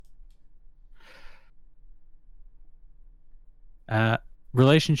Uh,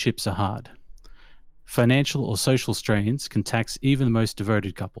 Relationships are hard. Financial or social strains can tax even the most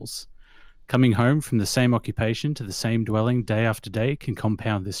devoted couples. Coming home from the same occupation to the same dwelling day after day can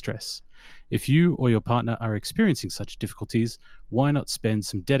compound this stress. If you or your partner are experiencing such difficulties, why not spend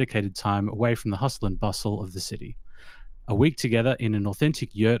some dedicated time away from the hustle and bustle of the city? A week together in an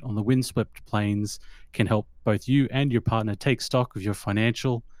authentic yurt on the windswept plains can help both you and your partner take stock of your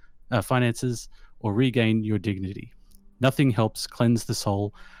finances or regain your dignity. Nothing helps cleanse the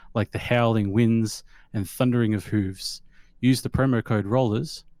soul like the howling winds and thundering of hooves. Use the promo code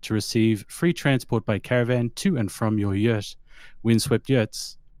ROLLERS to receive free transport by caravan to and from your yurt. Windswept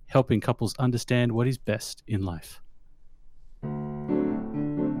Yurts, helping couples understand what is best in life.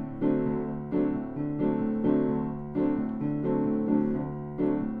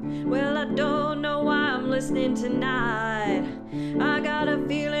 Well, I don't know why I'm listening tonight. I got a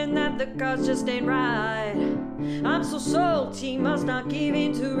feeling that the cards just ain't right. I'm so salty, must not give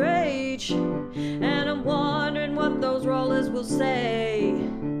in to rage. And I'm wondering what those rollers will say.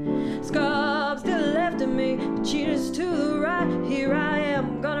 Scrubs to the left of me, the cheaters to the right. Here I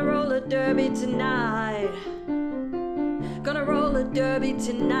am, gonna roll a derby tonight. Gonna roll a derby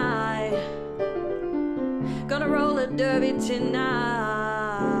tonight. Gonna roll a derby tonight.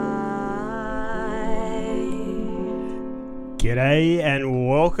 G'day and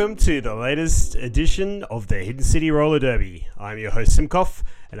welcome to the latest edition of the Hidden City Roller Derby. I'm your host Simkoff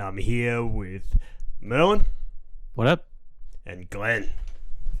and I'm here with Merlin. What up? And Glenn.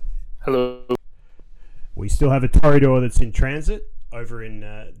 Hello. We still have a Toreador that's in transit over in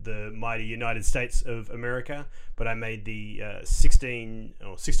the mighty United States of America, but I made the 16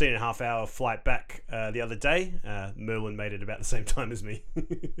 and a half hour flight back the other day. Merlin made it about the same time as me.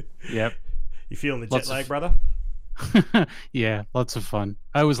 Yep. You feeling the jet lag, brother? Yeah, lots of fun.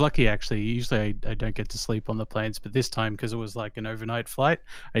 I was lucky, actually. Usually I don't get to sleep on the planes, but this time, because it was like an overnight flight,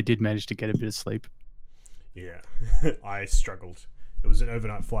 I did manage to get a bit of sleep. Yeah, I struggled. It was an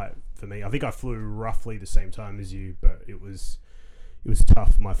overnight flight for me. I think I flew roughly the same time as you, but it was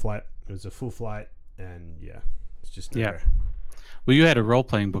tough, my flight. It was a full flight, and yeah, it's just no go. Well, you had a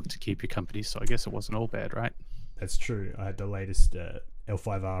role-playing book to keep you company, so I guess it wasn't all bad, right? That's true. I had the latest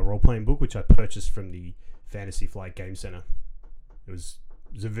L5R role-playing book, which I purchased from the Fantasy Flight Game Center. It was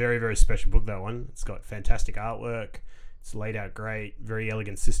a very, very special book, that one. It's got fantastic artwork. It's laid out great. Very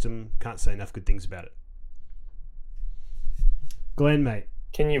elegant system. Can't say enough good things about it. Glenn, mate.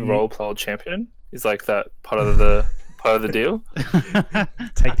 Can you role-play Old Champion? Is like that part of the deal?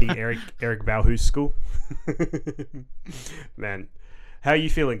 Take the Eric Valhouse school. Man, how are you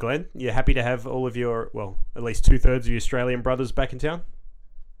feeling, Glenn? You happy to have all of your, well, at least 2/3 of your Australian brothers back in town?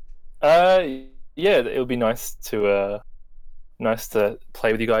 Yeah, it would be nice to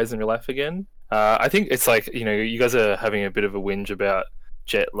play with you guys in real life again. I think it's like, you guys are having a bit of a whinge about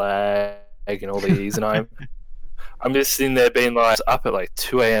jet lag and all these, and I'm just sitting there being like up at like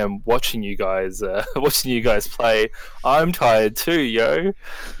 2 a.m. watching you guys play. I'm tired too, yo.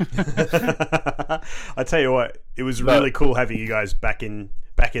 I tell you what, it was really cool having you guys back in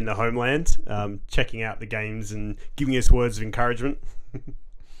the homeland, checking out the games and giving us words of encouragement.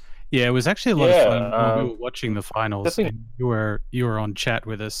 Yeah, it was actually a lot of fun when we were watching the finals. And you were on chat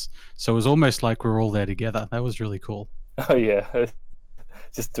with us, so it was almost like we were all there together. That was really cool. Oh yeah,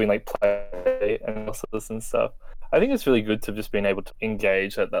 just doing like play analysis and stuff. I think it's really good to just being able to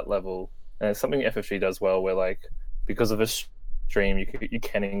engage at that level, and it's something FFG does well. Where like because of a stream, you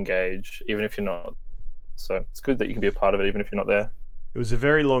can engage even if you're not. So it's good that you can be a part of it even if you're not there. It was a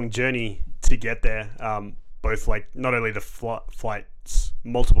very long journey to get there. Both like not only the flights,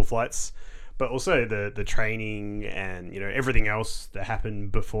 multiple flights, but also the training and everything else that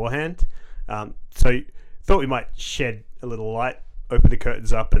happened beforehand. So thought we might shed a little light, open the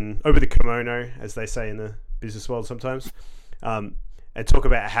curtains up, and over the kimono, as they say in the business world sometimes, and talk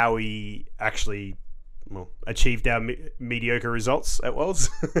about how we actually achieved our mediocre results at Worlds.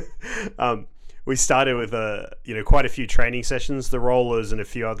 We started with quite a few training sessions. The rollers and a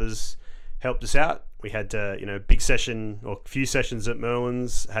few others helped us out. We had big session or few sessions at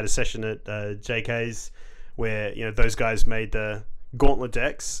Merlin's, had a session at JK's where those guys made the gauntlet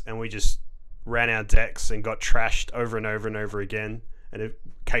decks and we just ran our decks and got trashed over and over and over again, and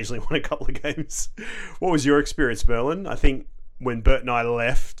occasionally won a couple of games. What was your experience, Merlin? I think when Bert and I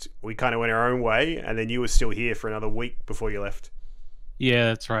left, we kind of went our own way, and then you were still here for another week before you left. Yeah,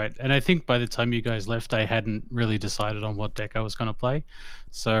 that's right. And I think by the time you guys left, I hadn't really decided on what deck I was going to play.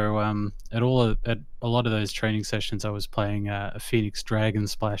 So at a lot of those training sessions, I was playing a Phoenix Dragon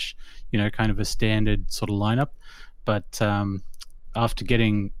Splash, kind of a standard sort of lineup. But after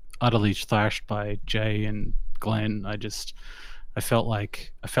getting utterly thrashed by Jay and Glenn, I felt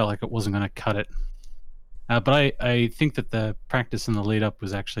like it wasn't going to cut it. But I think that the practice and the lead up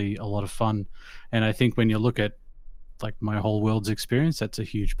was actually a lot of fun, and I think when you look at like my whole world's experience, that's a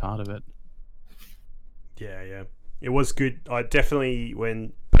huge part of it. Yeah. It was good. I definitely,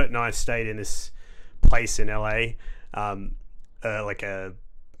 when Bert and I stayed in this place in LA,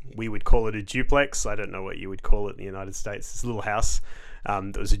 we would call it a duplex. I don't know what you would call it in the United States. This little house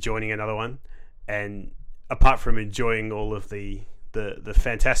that was adjoining another one. And apart from enjoying all of the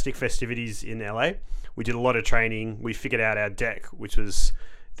fantastic festivities in LA, we did a lot of training. We figured out our deck, which was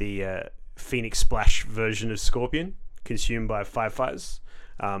the Phoenix Splash version of Scorpion, consumed by Five Fires,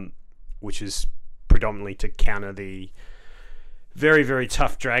 which is predominantly to counter the very, very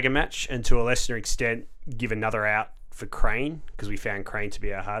tough Dragon match, and to a lesser extent give another out for Crane, because we found Crane to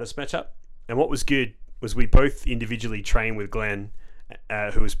be our hardest matchup. And what was good was we both individually trained with Glenn,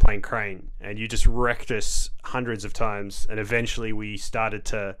 who was playing Crane, and you just wrecked us hundreds of times, and eventually we started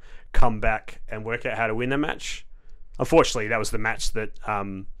to come back and work out how to win the match. Unfortunately, that was the match that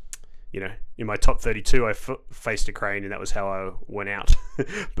in my top 32 I faced a Crane, and that was how I went out.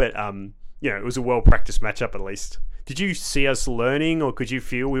 But it was a well-practiced matchup at least. Did you see us learning, or could you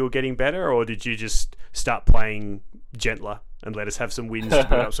feel we were getting better, or did you just start playing gentler and let us have some wins to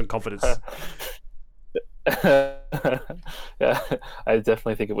build up some confidence? Yeah, I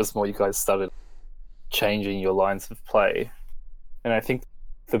definitely think it was more you guys started changing your lines of play. And I think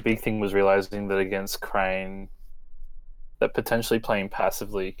the big thing was realizing that against Crane, that potentially playing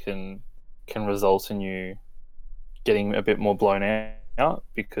passively can result in you getting a bit more blown out,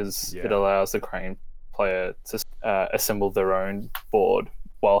 because it allows the Crane player to assemble their own board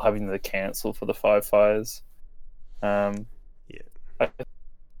while having to cancel for the Five Fires. I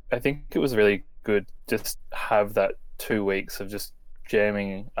think it was really good just have that 2 weeks of just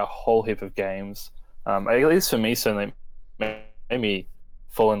jamming a whole heap of games. At least for me, certainly made me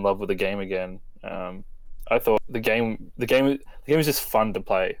fall in love with the game again. I thought the game is just fun to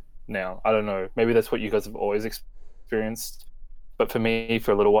play now. I don't know, maybe that's what you guys have always experienced, but for me,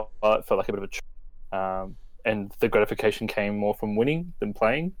 for a little while, it felt like a bit of a and the gratification came more from winning than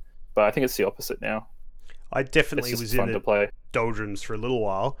playing. But I think it's the opposite now. I definitely was in the doldrums for a little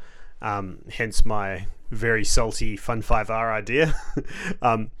while, hence my very salty Fun 5R idea.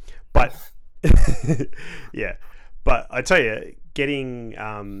 But yeah, but I tell you, getting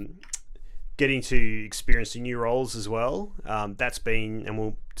to experience the new roles as well, that's been, and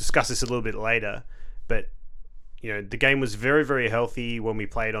we'll discuss this a little bit later, but the game was very, very healthy when we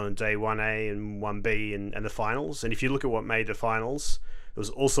played on day 1A and 1B and the finals. And if you look at what made the finals, it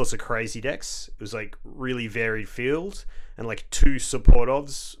was all sorts of crazy decks. It was like really varied field, and like 2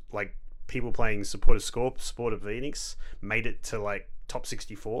 supportives, like people playing supportive Scorp, supportive Phoenix, made it to like top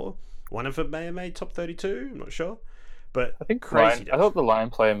 64. One of them may have made top 32. I'm not sure, but I think I thought the Lion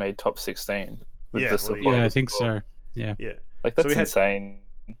player made top 16. Yeah, I think so. Yeah, like that's insane.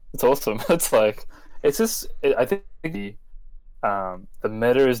 It's awesome. It's like I think the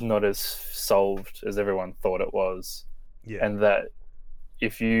meta is not as solved as everyone thought it was, and that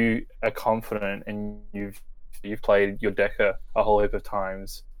if you are confident and you've played your deck a whole heap of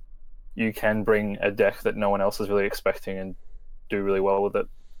times, you can bring a deck that no one else is really expecting and do really well with it.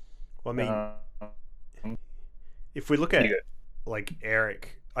 Well, I mean, if we look at like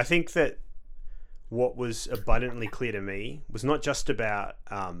Eric, I think that what was abundantly clear to me was not just about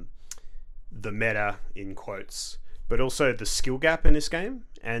the meta in quotes, but also the skill gap in this game,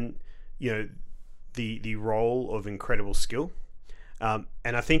 and the role of incredible skill. And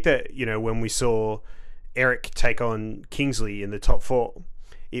I think that when we saw Eric take on Kingsley in the top 4,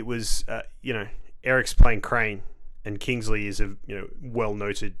 it was Eric's playing Crane, and Kingsley is a well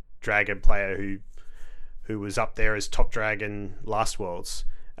noted Dragon player who was up there as top Dragon last Worlds.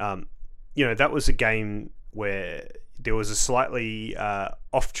 That was a game where there was a slightly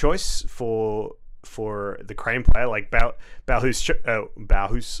off choice for the Crane player, like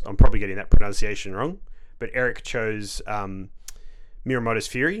Bauhus. I'm probably getting that pronunciation wrong, but Eric chose Miyamoto's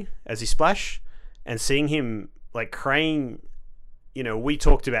Fury as his splash, and seeing him like Crane, we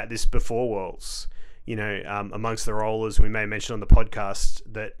talked about this before Worlds, amongst the rollers, we may mention on the podcast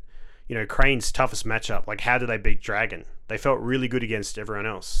that Crane's toughest matchup, like how do they beat Dragon? They felt really good against everyone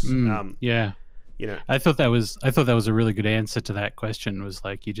else. Yeah. I thought that was a really good answer to that question. Was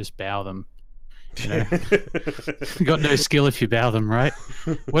like you just bow them. You got no skill if you bow them, right?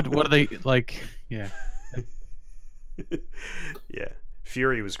 What are they like? Yeah. Yeah,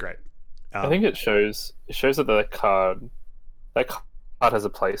 Fury was great. I think it shows that that card has a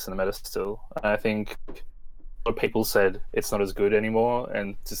place in the meta still. And I think a lot of people said it's not as good anymore,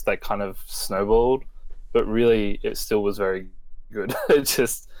 and just that kind of snowballed. But really, it still was very good. It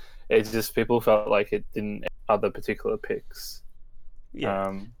just people felt like it didn't other particular picks.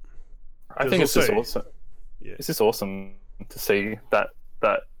 Yeah. I think it's just awesome. Yeah. It's just awesome to see that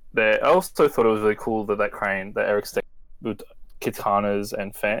there. I also thought it was really cool that Crane, that Eric's deck with Kitanas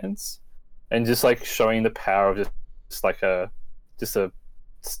and fans, and just like showing the power of just a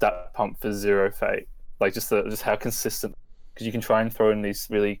stat pump for 0 fate, like just how consistent, because you can try and throw in these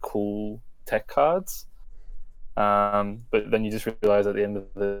really cool tech cards, but then you just realize at the end of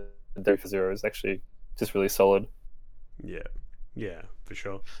the day for 0 is actually just really solid. Yeah, for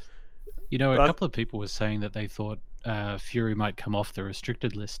sure. You know, a couple of people were saying that they thought Fury might come off the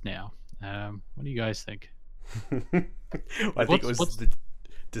restricted list now. What do you guys think? I think it was the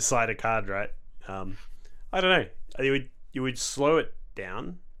decider card, right? I don't know. You would slow it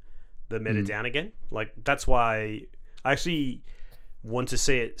down, the meta down again. Like, that's why I actually want to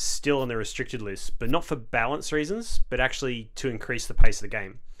see it still on the restricted list, but not for balance reasons, but actually to increase the pace of the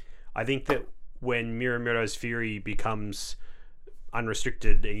game. I think that when Miyamoto's Fury becomes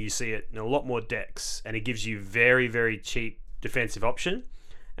unrestricted and you see it in a lot more decks, and it gives you very, very cheap defensive option,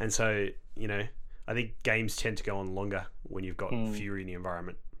 and so, you know, I think games tend to go on longer when you've got Fury in the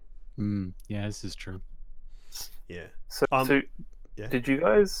environment. Yeah, this is true. Yeah. So yeah. Did you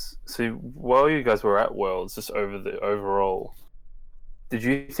guys, so while you guys were at Worlds, just over the overall, did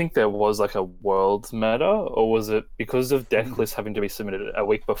you think there was like a Worlds meta, or was it because of deck lists having to be submitted a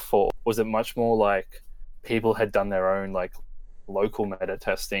week before? Was it much more like people had done their own like local meta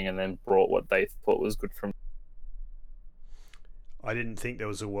testing and then brought what they thought was good from? I didn't think there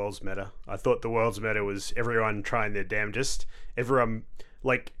was a Worlds meta. I thought the Worlds meta was everyone trying their damnedest. Everyone,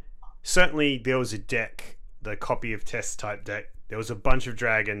 like, certainly there was a deck, the copy of test type deck. There was a bunch of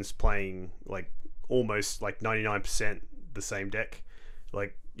dragons playing like almost like 99% the same deck.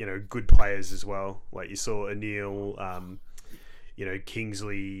 Like, you know, good players as well. Like you saw Anil, you know,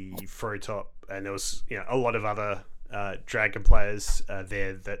 Kingsley, Frotop, and there was, you know, a lot of other dragon players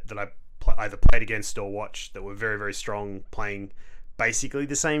there that I either played against or watched that were very, very strong, playing basically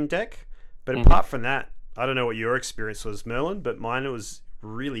the same deck. But apart from that, I don't know what your experience was, Merlin, but mine was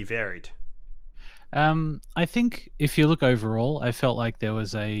really varied. I think if you look overall, I felt like there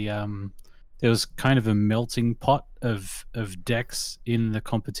was kind of a melting pot of decks in the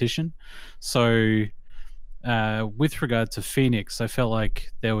competition. So with regard to Phoenix, I felt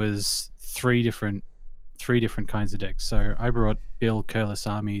like there was three different kinds of decks. So I brought Bill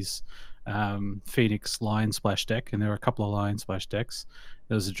Kurlasami's Phoenix Lion Splash deck, and there were a couple of Lion Splash decks.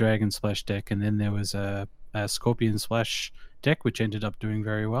 There was a Dragon Splash deck, and then there was a Scorpion Splash deck, which ended up doing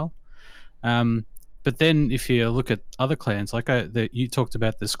very well. But then if you look at other clans, like you talked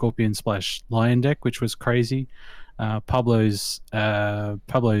about the Scorpion Splash Lion deck, which was crazy. Pablo's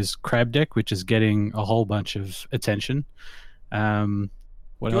Crab deck, which is getting a whole bunch of attention.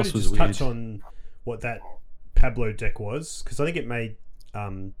 What else was weird? Touch on what that Pablo deck was, because I think it made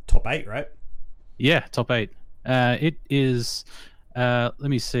top 8, right? Yeah, top 8. It is. Let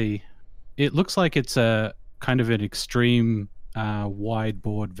me see. It looks like it's a kind of an extreme wide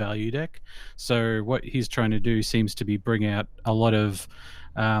board value deck. So what he's trying to do seems to be bring out a lot of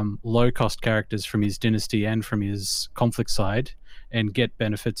low cost characters from his Dynasty and from his Conflict side, and get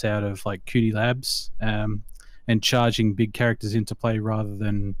benefits out of like Cutie Labs, and charging big characters into play rather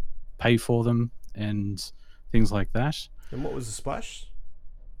than pay for them and things like that. And what was the splash?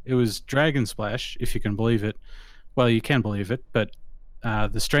 It was Dragon Splash, if you can believe it. Well, you can believe it, but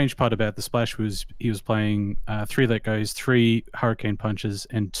the strange part about the splash was he was playing 3 Let Goes, 3 Hurricane Punches,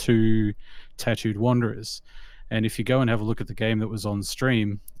 and 2 Tattooed Wanderers. And if you go and have a look at the game that was on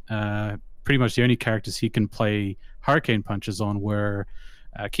stream, pretty much the only characters he can play Hurricane Punches on were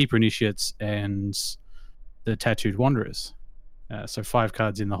Keeper Initiates and the Tattooed Wanderers. So 5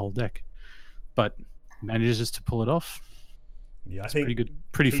 cards in the whole deck. But manages to pull it off. Yeah, I it's think pretty good,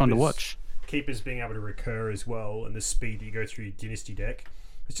 pretty fun to watch. Keepers being able to recur as well, and the speed that you go through your Dynasty deck.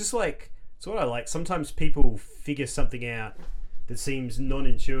 It's just like, it's what I like. Sometimes people figure something out that seems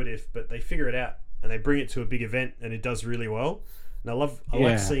non-intuitive, but they figure it out and they bring it to a big event and it does really well. And I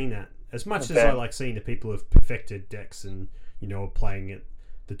like seeing that. As much as I like seeing the people who have perfected decks and, you know, are playing it,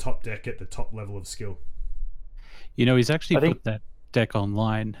 the top deck at the top level of skill. You know, he's actually put that deck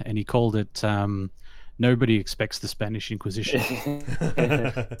online and he called it Nobody Expects the Spanish Inquisition.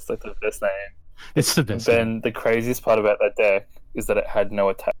 It's like the best name. It's the best name. The craziest part about that deck is that it had no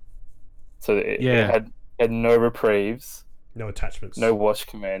attack. So it had no reprieves. No attachments. No wash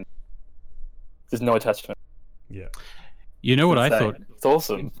command. There's no attachment. Yeah. You know what I thought? It's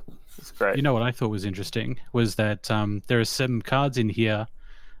awesome. It's great. You know what I thought was interesting was that there are some cards in here,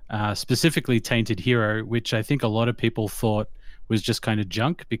 specifically Tainted Hero, which I think a lot of people thought was just kind of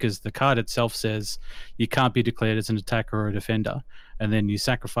junk, because the card itself says you can't be declared as an attacker or a defender, and then you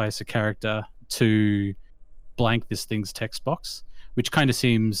sacrifice a character to blank this thing's text box, which kind of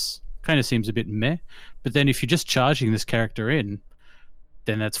seems a bit meh. But then if you're just charging this character in,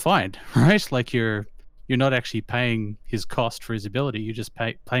 then that's fine, right? Like you're not actually paying his cost for his ability. You're just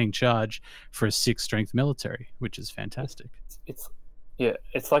paying charge for a 6 strength military, which is fantastic.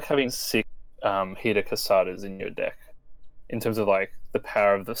 It's like having 6 Hida Casadas in your deck, in terms of like the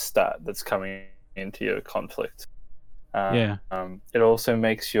power of the stat that's coming into your conflict. It also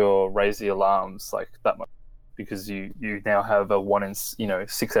makes your raise the alarms like that much, because you now have a 1 in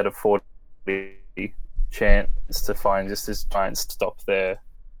 6 out of 40 chance to find just this giant stop their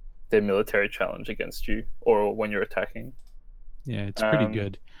military challenge against you, or when you're attacking. Yeah, it's pretty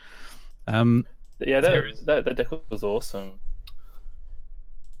good. That deck was awesome.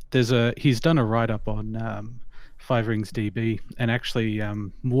 He's done a write-up on 5 Rings DB, and actually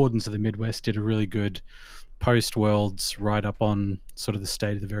Wardens of the Midwest did a really good post-Worlds write-up on sort of the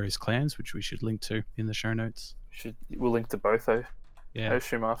state of the various clans, which we should link to in the show notes. We'll link to both, though. Yeah.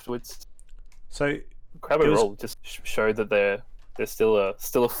 Oshim afterwards. So Crab and Roll just showed that they're still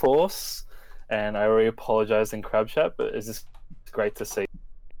a force, and I already apologized in Crab Chat, but it's just great to see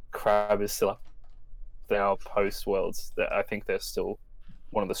Crab is still up there post Worlds. I think they're still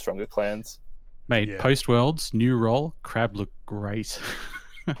one of the stronger clans. Mate, post Worlds, new role, Crab looked great.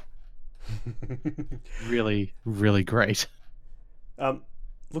 Really, really great.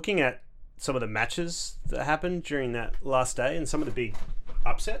 Looking at some of the matches that happened during that last day and some of the big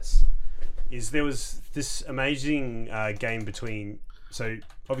upsets, there was this amazing game between... So,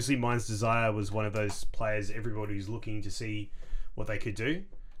 obviously, Mind's Desire was one of those players everybody was looking to see what they could do,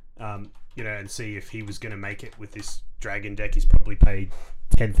 and see if he was going to make it with this dragon deck. He's probably paid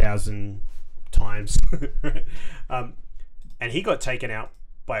 10,000 times. And he got taken out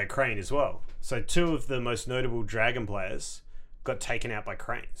by a Crane as well. So, 2 of the most notable dragon players got taken out by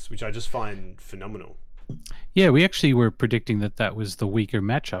Cranes, which I just find phenomenal. Yeah, we actually were predicting that was the weaker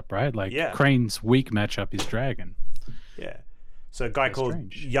matchup, right? Like, Crane's weak matchup is Dragon. Yeah. So a guy called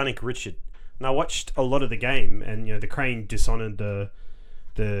Yannick Richard. And I watched a lot of the game, and the Crane dishonored the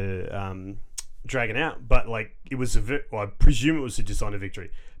Dragon out, but like it was I presume it was a dishonor victory,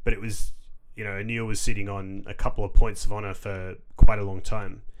 but it was Anil was sitting on a couple of points of honor for quite a long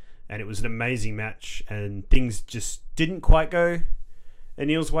time, and it was an amazing match, and things just didn't quite go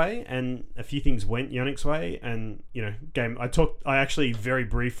Anil's way, and a few things went Yannick's way, and I actually very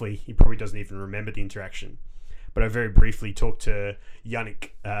briefly, he probably doesn't even remember the interaction, but I very briefly talked to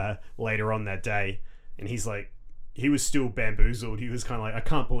Yannick later on that day, and he was still bamboozled. He was kind of like, I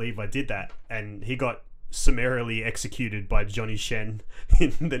can't believe I did that, and he got summarily executed by Johnny Shen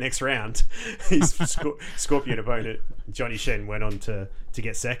in the next round. His Scorpion opponent, Johnny Shen, went on to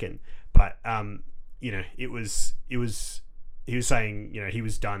get second, but he was saying, he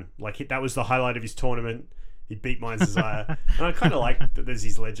was done. Like, that was the highlight of his tournament. He beat Mind's Desire. And I kind of like that there's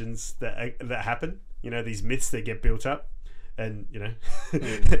these legends that happen, these myths that get built up. And,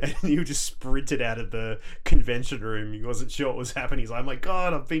 and he just sprinted out of the convention room. He wasn't sure what was happening. He's like, oh my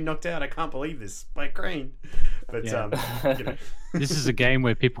God, I've been knocked out. I can't believe this by Crane. But, This is a game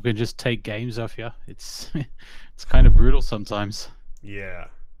where people can just take games off you. It's kind of brutal sometimes. Yeah.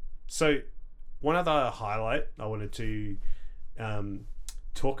 So, one other highlight I wanted to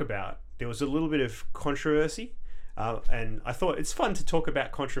talk about, there was a little bit of controversy, and I thought it's fun to talk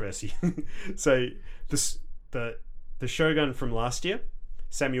about controversy. So the Shogun from last year,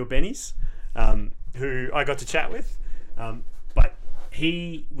 Samuel Bennies, who I got to chat with, but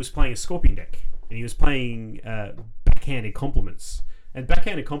he was playing a Scorpion deck, and he was playing Backhanded Compliments. And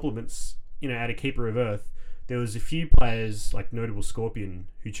Backhanded Compliments, out of Keeper of Earth, there was a few players, like notable Scorpion,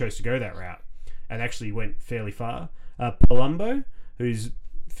 who chose to go that route and actually went fairly far. Palumbo, who's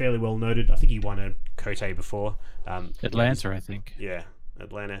fairly well noted. I think he won a Kote before. Atlanta, I think. Yeah,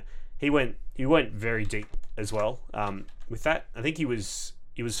 Atlanta. He went very deep as well. With that, I think he was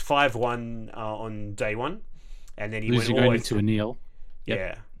 5-1 on day one, and then he went all the way to Anil. Yep.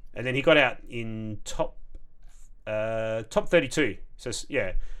 Yeah, and then he got out in top 32. So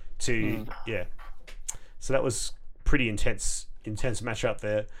so that was pretty intense matchup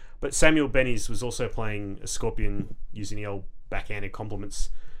there. But Samuel Bennies was also playing a Scorpion using the old Backhanded Compliments.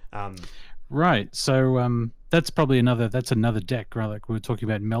 Right. So that's probably another deck, right? Like we were talking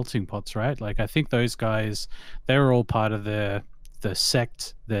about Melting Pots, right? Like I think those guys, they were all part of the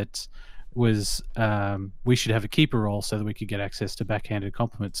sect that was we should have a keeper role so that we could get access to Backhanded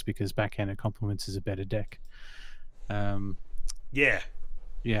Compliments, because Backhanded Compliments is a better deck. Yeah.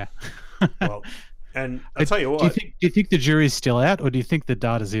 Yeah. Well, And I'll tell you what. Do you think the jury's still out, or do you think the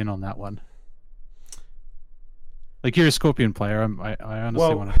data's in on that one? Like, you're a Scorpion player. I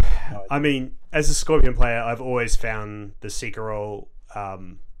honestly want to. I mean, as a Scorpion player, I've always found the Seeker role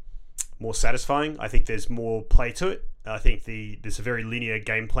more satisfying. I think there's more play to it. I think there's a very linear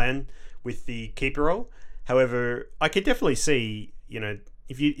game plan with the Keeper role. However, I could definitely see,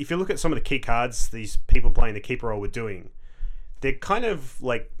 if you look at some of the key cards these people playing the Keeper role were doing, they're kind of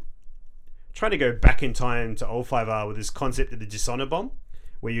like trying to go back in time to old 5R with this concept of the Dishonor Bomb,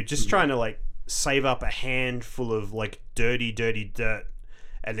 where you're just trying to like save up a handful of like dirty dirt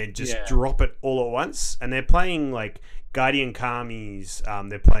and then just drop it all at once. And they're playing like Guardian Kamis,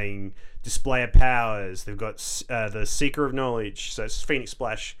 they're playing Display of Powers, they've got the Seeker of Knowledge, so it's Phoenix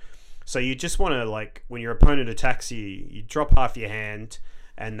Splash. So you just want to, like, when your opponent attacks you drop half your hand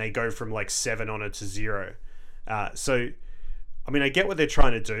and they go from like 7 on it to 0. So I mean, I get what they're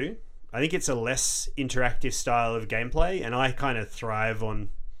trying to do. I think it's a less interactive style of gameplay, and I kind of thrive on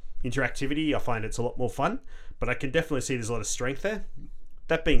interactivity. I find it's a lot more fun, but I can definitely see there's a lot of strength there.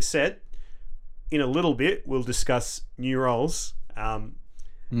 That being said, in a little bit, we'll discuss new roles, and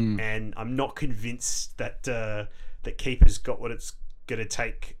I'm not convinced that that Keeper's got what it's going to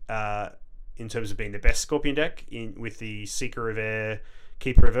take in terms of being the best Scorpion deck with the Seeker of Air,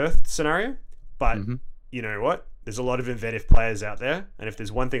 Keeper of Earth scenario. But you know what? There's a lot of inventive players out there, and if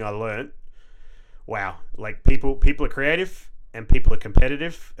there's one thing I learned, wow, like people are creative and people are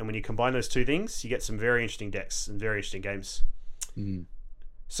competitive, and when you combine those two things, you get some very interesting decks and very interesting games.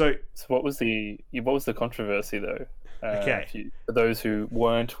 So what was the controversy though? Okay, for those who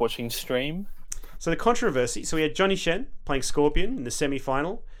weren't watching stream. So the controversy. So we had Johnny Shen playing Scorpion in the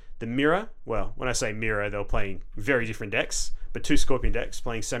semi-final. The mirror. Well, when I say mirror, they were playing very different decks, but 2 Scorpion decks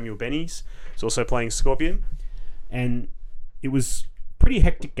playing Samuel Benny's. He's also playing Scorpion. And it was a pretty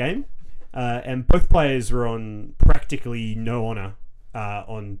hectic game, and both players were on practically no honor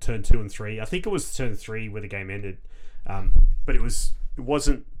on turn 2 and 3. I think it was turn 3 where the game ended, but it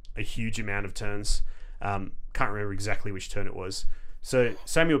wasn't a huge amount of turns. Can't remember exactly which turn it was. So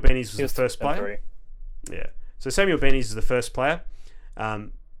Samuel Benny's was the first player. Yeah. So Samuel Benny's is the first player,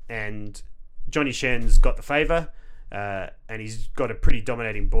 and Johnny Shen's got the favor, and he's got a pretty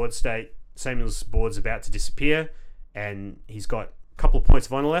dominating board state. Samuel's board's about to disappear, and he's got a couple of points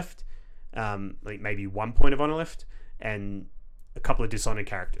of honor left, like maybe 1 point of honor left, and a couple of dishonored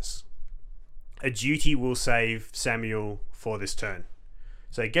characters. A duty will save Samuel for this turn.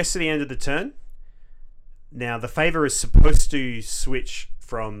 So it gets to the end of the turn. Now the favor is supposed to switch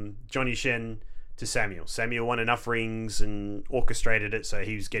from Johnny Shen to Samuel. Samuel won enough rings and orchestrated it so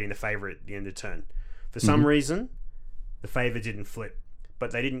he was getting the favor at the end of the turn. For some reason, the favor didn't flip,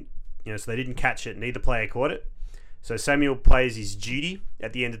 but they didn't. So they didn't catch it. Neither player caught it. So Samuel plays his duty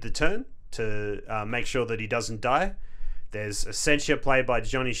at the end of the turn to make sure that he doesn't die. There's a censure play by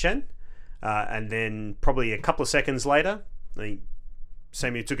Johnny Shen, and then probably a couple of seconds later,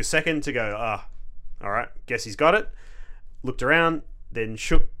 Samuel took a second to go, all right, guess he's got it. Looked around, then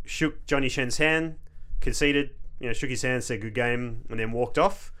shook Johnny Shen's hand, conceded, shook his hand, said good game, and then walked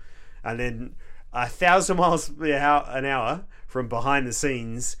off. And then 1,000 miles an hour from behind the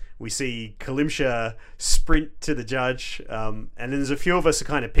scenes, we see Kalimsha sprint to the judge, and then there's a few of us who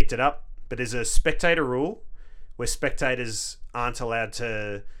kind of picked it up, but there's a spectator rule where spectators aren't allowed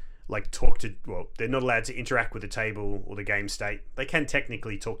to they're not allowed to interact with the table or the game state. They can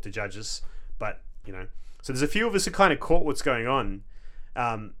technically talk to judges, but so there's a few of us who kind of caught what's going on.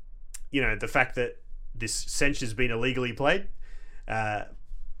 The fact that this censure's been illegally played,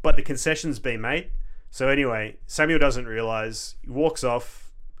 but the concession's been made. So anyway, Samuel doesn't realize, he walks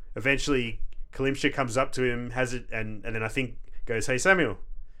off. Eventually, Kalimsha comes up to him, has it, and then I think goes, "Hey Samuel,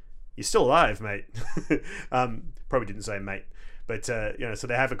 you're still alive, mate." Probably didn't say mate, but so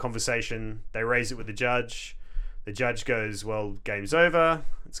they have a conversation. They raise it with the judge. The judge goes, "Well, game's over.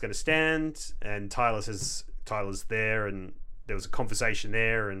 It's going to stand." And Tyler says Tyler's there, and there was a conversation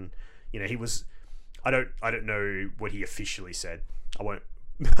there, and he was. I don't know what he officially said. I won't.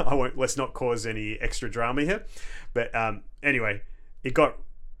 Let's not cause any extra drama here. But anyway, it got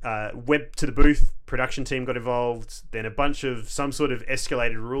web to the booth. Production team got involved. Then a bunch of some sort of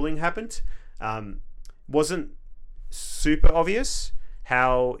escalated ruling happened. Wasn't super obvious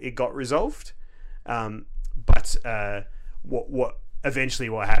how it got resolved. But what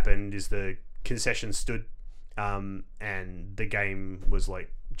happened is the concession stood, and the game was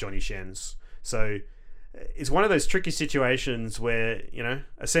like Johnny Shen's. So it's one of those tricky situations where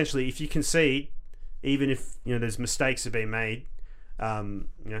essentially if you concede, even if there's mistakes have been made,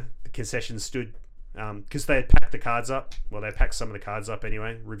 the concession stood because they had packed the cards up. Well, they packed some of the cards up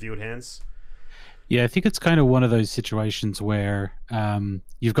anyway, revealed hands. Yeah, I think it's kind of one of those situations where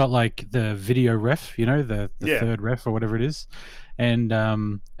you've got like the video ref, the Yeah. third ref or whatever it is, and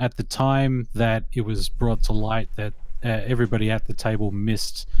at the time that it was brought to light that everybody at the table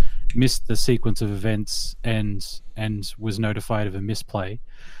missed the sequence of events and was notified of a misplay.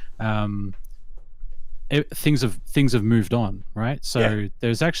 Things have moved on, right? So Yeah.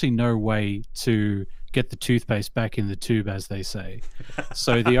 there's actually no way to get the toothpaste back in the tube, as they say.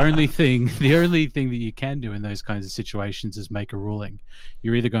 So the only thing that you can do in those kinds of situations is make a ruling.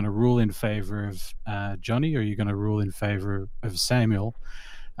 You're either going to rule in favor of Johnny, or you're going to rule in favor of Samuel.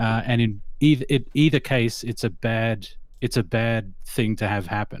 And in either case, it's a bad thing to have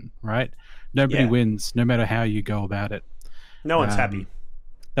happen, right? Nobody Yeah. wins, no matter how you go about it. No one's happy.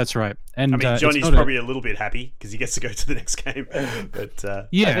 That's right. And I mean, it's Johnny's not probably a little bit happy because he gets to go to the next game. But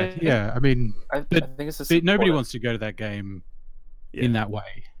yeah. I mean, I but think it's just nobody important. wants to go to that game yeah. in that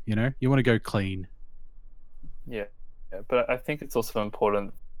way. You want to go clean. Yeah, but I think it's also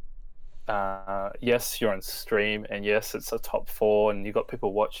important. Yes, you're on stream, and yes, it's a top 4, and you've got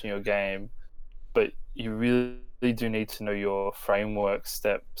people watching your game, but you really do need to know your framework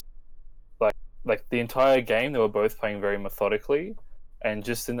steps. Like the entire game, they were both playing very methodically, and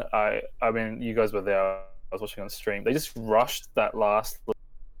just I mean, you guys were there. I was watching on stream. They just rushed that last.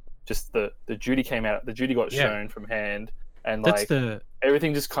 Just the duty came out. The duty got shown from hand, and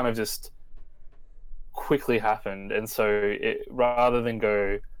everything just kind of just quickly happened. And so rather than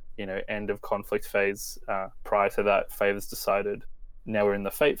go, end of conflict phase, prior to that, fate is decided. Now we're in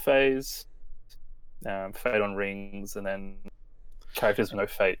the fate phase. Fate on rings, and then characters with no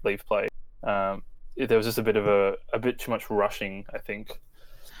fate leave play. There was just a bit too much rushing, I think.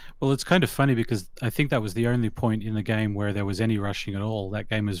 Well, it's kind of funny because I think that was the only point in the game where there was any rushing at all. That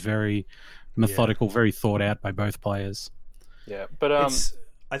game was very methodical, very thought out by both players. Yeah, but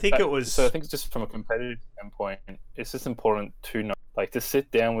I think it was. So I think just from a competitive standpoint, it's just important to know, to sit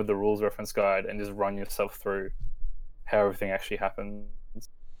down with the rules reference guide and just run yourself through how everything actually happens,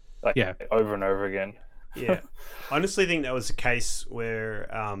 over and over again. Yeah, I honestly think that was the case where,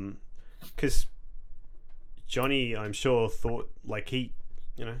 because Johnny, I'm sure, thought he,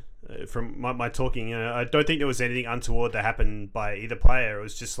 from my talking, I don't think there was anything untoward that happened by either player. It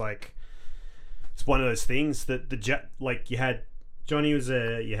was just it's one of those things that you had Johnny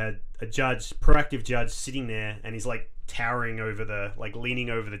you had a proactive judge sitting there, and he's towering over leaning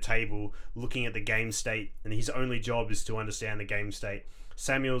over the table, looking at the game state, and his only job is to understand the game state.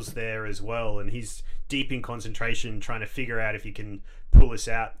 Samuel's there as well, and he's deep in concentration, trying to figure out if he can pull this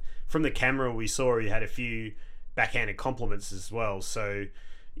out. From the camera we saw, he had a few backhanded compliments as well, so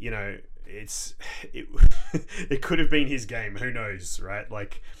it could have been his game, who knows, right?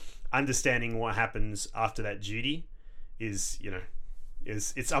 Understanding what happens after that duty is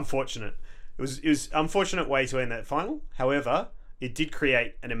it's unfortunate. It was unfortunate way to end that final. However, it did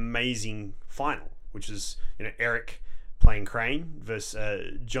create an amazing final, which is Eric playing Crane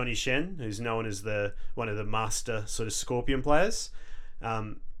versus Johnny Shen, who's known as one of the master sort of Scorpion players.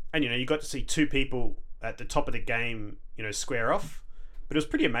 And you got to see two people at the top of the game, square off. But it was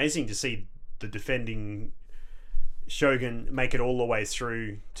pretty amazing to see the defending Shogun make it all the way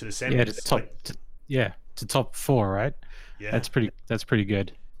through to the semis. Yeah, to top 4, right? Yeah, that's pretty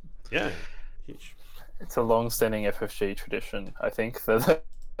good. Yeah, huge. It's a long-standing FFG tradition. I think that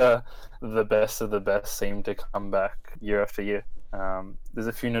the best of the best seem to come back year after year. There's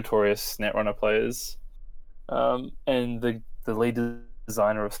a few notorious Netrunner players, and the lead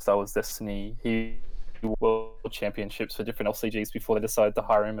designer of Star Wars Destiny, he won world championships for different LCGs before they decided to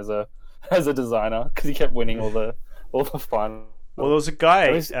hire him as a designer, because he kept winning all the finals. Well, there was a guy.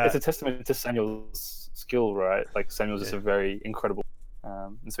 It's a testament to Samuel's skill, right? Samuel's just a very incredible,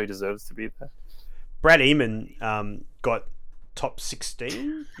 and so he deserves to be there. Brad Eamon got top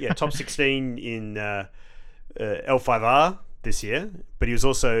 16. Yeah, top 16 in L5R this year, but he was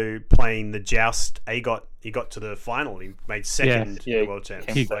also playing the Joust AGOT. He got to the final. He made second in the world champs.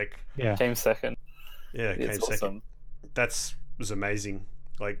 Came second. Yeah, came awesome. second. Was amazing.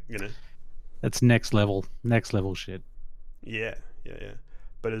 That's next level shit. Yeah.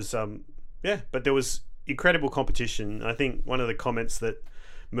 But but there was incredible competition. I think one of the comments that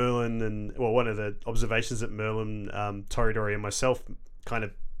Merlin one of the observations that Merlin, Toridori, and myself kind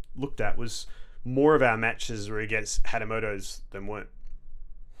of looked at was more of our matches were against Hatamoto's than weren't.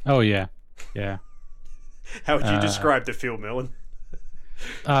 Oh yeah. How would you describe the field, Merlin?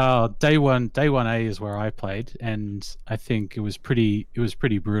 Day one A is where I played, and I think it was pretty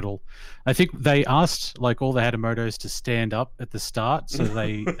brutal. I think they asked all the Hatamotos to stand up at the start so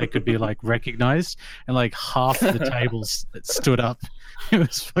they could be recognized, and half the tables stood up. It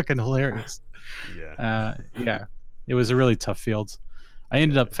was fucking hilarious. Yeah, it was a really tough field. I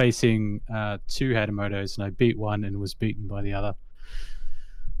ended up facing 2 Hatamotos, and I beat one and was beaten by the other.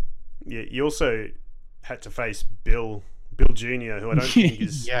 Yeah, you also had to face Bill Jr., who I don't think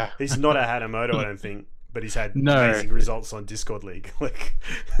is he's not a Hatamoto, I don't think, but he's had amazing results on Discord League. Like,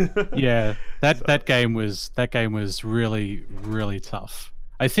 that game was really, really tough.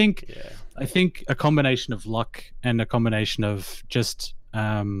 I think a combination of luck and a combination of just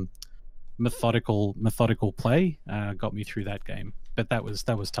methodical play got me through that game. But that was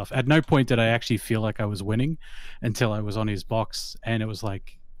tough. At no point did I actually feel like I was winning until I was on his box, and it was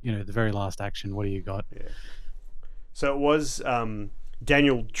like, the very last action. What do you got? Yeah. So it was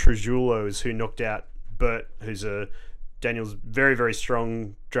Daniel Trujillo who knocked out Bert, who's Daniel's very, very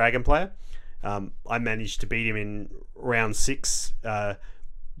strong dragon player. I managed to beat him in round 6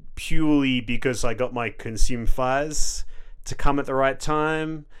 purely because I got my consume fires to come at the right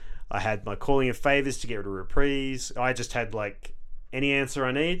time. I had my calling of favors to get rid of reprise. I just had like any answer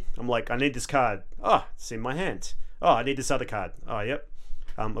I need. I'm like, I need this card. Oh, it's in my hand. Oh, I need this other card. Oh, yep.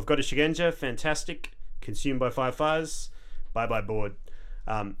 I've got a Shigenja. Fantastic. Consumed by 5 fires. Bye-bye board.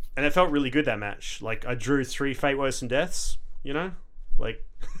 And it felt really good, that match. Like, I drew 3 Fate Worse and Deaths, Like,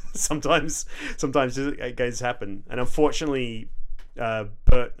 sometimes games happen. And unfortunately,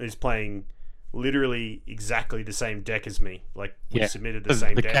 Bert is playing literally exactly the same deck as me. Like, we submitted the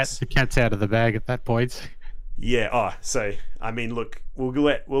same decks. The cat's out of the bag at that point. Yeah. Oh, so I mean, look, we'll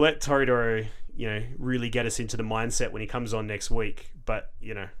let Toridoro, really get us into the mindset when he comes on next week. But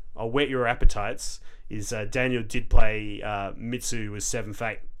I'll whet your appetites. Daniel did play Mitsu with 7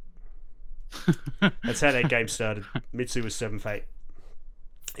 Fate. That's how that game started. Mitsu was 7 Fate.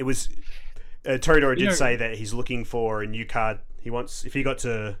 It was Toridoro did say that he's looking for a new card. He wants, if he got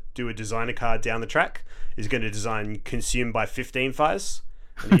to do a designer card down the track, he's going to design Consumed by 15 fires.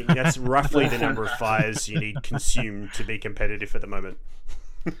 And that's roughly the number of fires you need consumed to be competitive at the moment.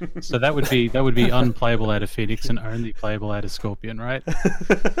 So that would be unplayable out of Phoenix and only playable out of Scorpion, right?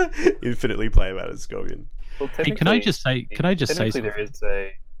 Infinitely playable out of Scorpion. Well, hey, can I just say something? There is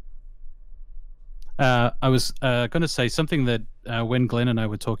a... I was going to say something that when Glenn and I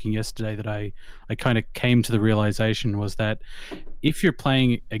were talking yesterday that I kind of came to the realization was that if you're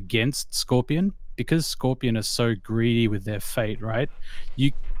playing against Scorpion, because Scorpion is so greedy with their fate, right?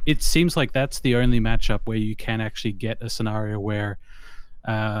 It seems like that's the only matchup where you can actually get a scenario where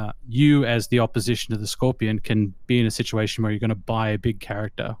you, as the opposition to the Scorpion, can be in a situation where you're going to buy a big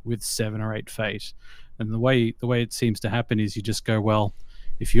character with 7 or 8 fate. And the way it seems to happen is you just go, well,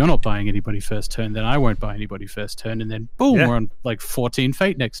 if you're not buying anybody first turn, then I won't buy anybody first turn, and then boom, we're on like 14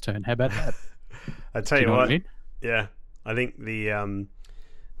 fate next turn. How about that? I tell you know what, I mean? Yeah, I think the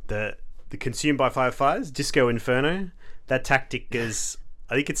Consumed by 5 fires, Disco Inferno, that tactic is,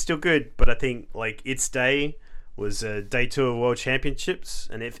 I think it's still good, but I think like its day was day 2 of World Championships,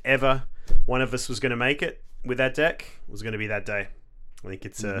 and if ever one of us was going to make it with that deck, it was going to be that day. I think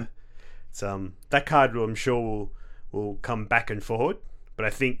it's that card I'm sure will come back and forward, but I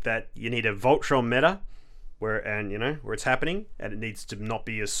think that you need a Voltron meta where it's happening, and it needs to not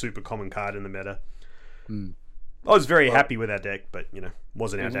be a super common card in the meta. I was very happy with that deck, but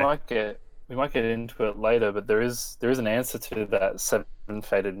wasn't our deck. We might get into it later, but there is an answer to that 7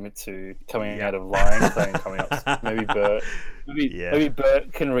 fated Mitsu coming out of Lion Clan coming up. Maybe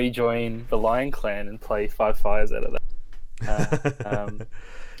Bert can rejoin the Lion Clan and play 5 fires out of that.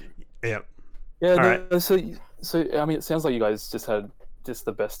 Yeah. Yeah. So I mean, it sounds like you guys just had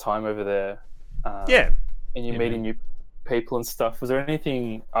the best time over there. And you're meeting new people and stuff. Was there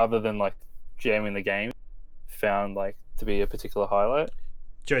anything other than like jamming the game found like to be a particular highlight?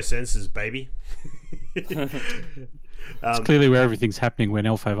 Joe Senser's baby. It's clearly where everything's happening when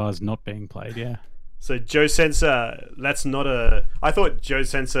L5R is not being played, yeah. So Joe Senser, that's not a... I thought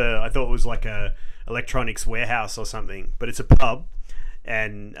it was like a electronics warehouse or something, but it's a pub,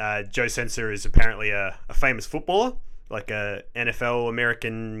 and Joe Senser is apparently a famous footballer, like a NFL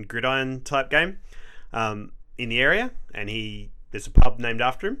American gridiron type game in the area, and there's a pub named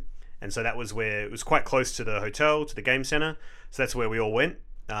after him, and so that was where... It was quite close to the hotel, to the game center, so that's where we all went.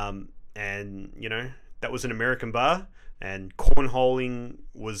 And that was an American bar, and cornholing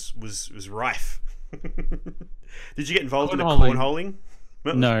was rife. Did you get involved in the cornholing?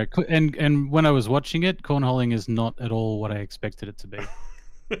 No, and when I was watching it, cornholing is not at all what I expected it to be.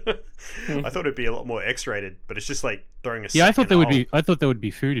 I thought it'd be a lot more X-rated, but it's just like throwing a. Yeah, I thought there would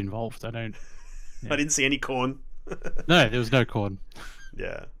be food involved. I didn't see any corn. No, there was no corn.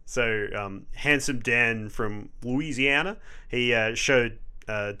 Yeah. So, Handsome Dan from Louisiana, he showed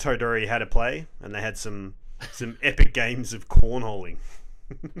Todori how to play, and they had some epic games of cornholing.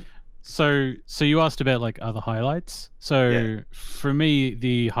 So you asked about like other highlights. So Yeah. for me,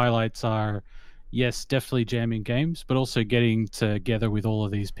 the highlights are, yes, definitely jamming games, but also getting together with all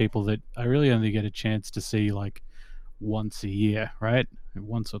of these people that I really only get a chance to see like once a year, right?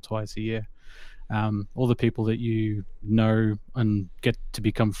 Once or twice a year. All the people that you know and get to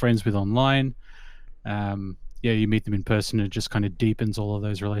become friends with online. Yeah, you meet them in person, and it just kind of deepens all of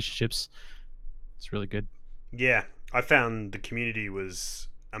those relationships. It's really good. Yeah, I found the community was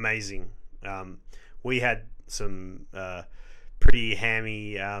amazing. We had some pretty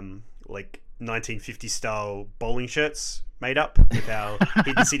hammy, like 1950 style bowling shirts made up with our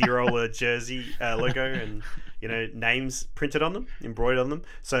Hidden City Roller jersey logo and names printed on them, embroidered on them.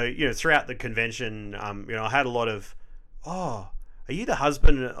 So throughout the convention, I had a lot of, oh, are you the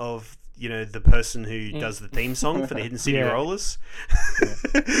husband of the person who does the theme song for the Hidden City Yeah. Rollers?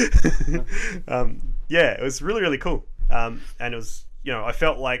 Yeah, it was really, really cool. And it was, I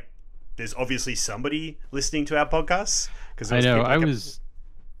felt like there's obviously somebody listening to our podcasts. Because I know.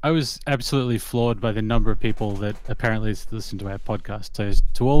 I was absolutely floored by the number of people that apparently listen to our podcast. So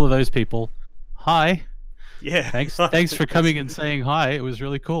to all of those people, hi. Yeah. Thanks for coming and saying hi. It was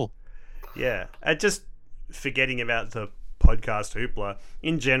really cool. Yeah. And just forgetting about the podcast hoopla,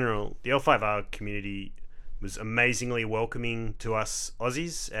 in general, the L5R community was amazingly welcoming to us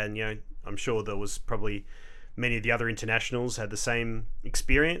Aussies. And, I'm sure there was probably many of the other internationals had the same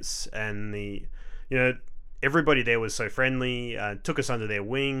experience. And everybody there was so friendly, took us under their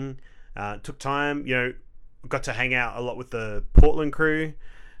wing, took time, got to hang out a lot with the Portland crew.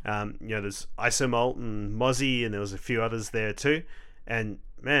 There's Isomalt and Mozzie, and there was a few others there too. And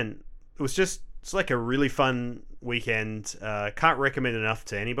man, it's like a really fun weekend. Can't recommend enough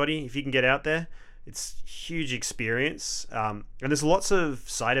to anybody. If you can get out there, it's a huge experience. And there's lots of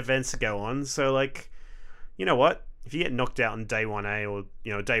side events that go on. So like, you know what? If you get knocked out on day 1A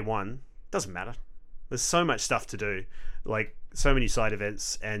or, day one, doesn't matter. There's so much stuff to do, like so many side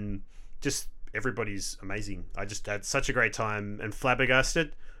events, and just everybody's amazing. I just had such a great time and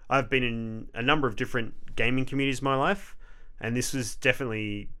flabbergasted. I've been in a number of different gaming communities in my life, and this was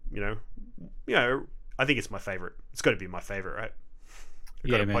definitely, I think it's my favorite. It's got to be my favorite, right?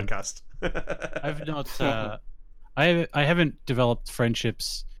 I've got a man. podcast. I've not. I haven't developed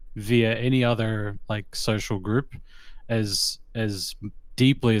friendships via any other like social group as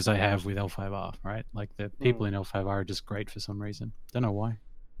deeply as I have with L5R, right? Like the people in L5R are just great for some reason. Don't know why.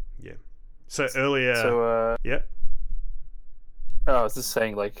 Yeah. So earlier, yeah. I was just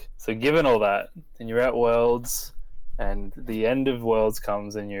saying, like, so given all that, and you're at Worlds, and the end of Worlds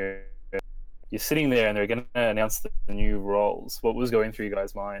comes, and you're sitting there, and they're going to announce the new roles. What was going through you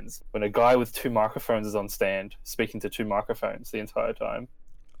guys' minds when a guy with 2 microphones is on stand, speaking to 2 microphones the entire time?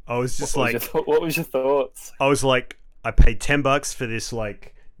 I was just what was your thoughts? I was like, I paid $10 for this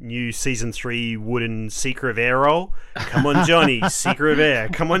like new season 3 wooden Seeker of Air roll. Come on, Johnny, Seeker of Air.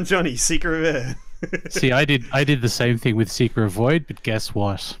 Come on, Johnny, Seeker of Air. See, I did the same thing with Seeker of Void, but guess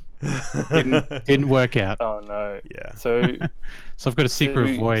what? Didn't work out. Oh no. Yeah. So I've got a Seeker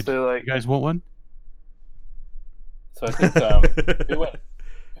of Void. So, like, you guys want one? So I think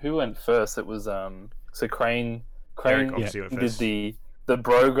who went first? It was so Crane Eric obviously went did first. the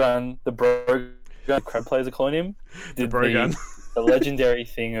Brogun crab players are calling him. Did Brogun. the legendary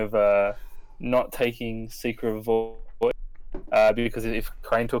thing of not taking Seeker of Void. Because if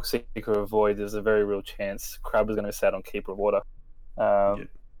Crane took Seeker of Void, there's a very real chance Crab was going to miss out on Keeper of Water.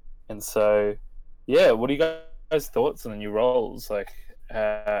 And so, yeah, what are you guys' thoughts on the new roles? Like,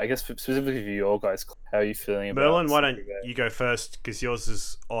 I guess specifically for you guys, how are you feeling about Merlin, why don't Seeker of Air? you go first? Because yours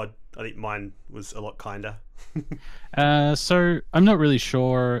is odd. I think mine was a lot kinder. So I'm not really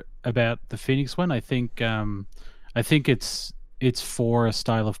sure about the Phoenix one. I think it's for a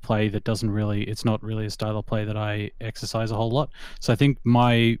style of play that it's not really a style of play that I exercise a whole lot. So I think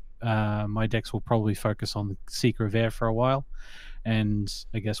my decks will probably focus on the Seeker of Air for a while, and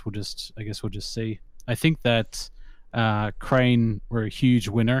I guess we'll just see. I think that Crane were a huge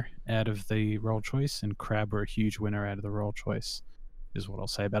winner out of the role choice, and Crab were a huge winner out of the role choice, is what I'll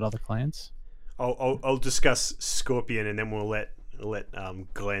say about other clans. I'll discuss Scorpion, and then we'll let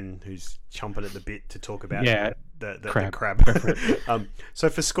Glenn, who's chomping at the bit, to talk about the crab. So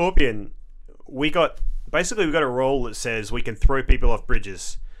for Scorpion, we got a role that says we can throw people off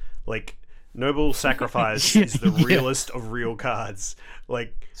bridges. Like, Noble Sacrifice is the realest of real cards.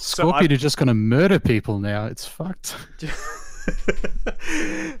 Like, Scorpion are just going to murder people now. It's fucked.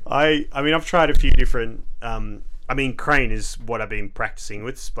 I mean, I've tried a few different. Crane is what I've been practicing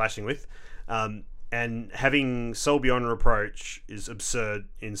with, splashing with. And having Soul Beyond Reproach is absurd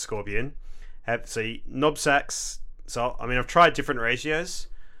in Scorpion. Knob sacks. So, I've tried different ratios,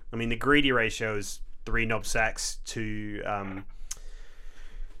 I mean, the greedy ratio is 3 Nob Sacks to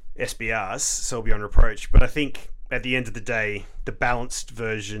SBRs, so beyond reproach. But I think at the end of the day, the balanced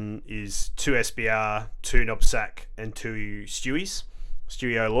version is 2 SBR, 2 Nob Sack, and 2 Stewies,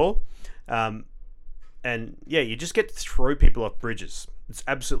 Stewie O'Law. And yeah, you just get to throw people off bridges. It's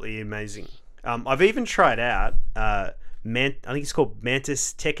absolutely amazing. I've even tried out I think it's called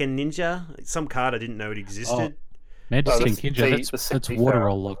Mantis Tekken Ninja. It's some card I didn't know it existed. Mantis Oh, King Ninja, that's water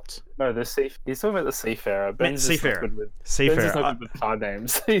roll locked. No, he's talking about the Seafarer. Ben's just not good with card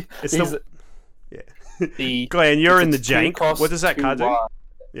names. It's He's- not... Yeah. Glenn, you're in the jank. What does that card do?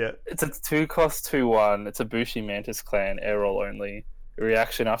 Yeah. It's a 2-cost 2/1. It's a Bushi Mantis clan, air roll only.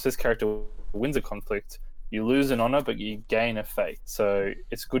 Reaction: after this character wins a conflict, you lose an honor, but you gain a fate. So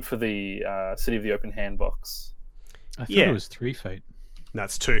it's good for the City of the Open Hand box. I thought it was 3 fate. No,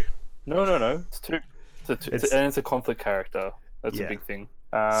 it's 2. No. It's 2. And it's a conflict character. That's a big thing.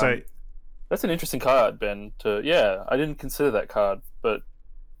 So that's an interesting card, Ben. I didn't consider that card, but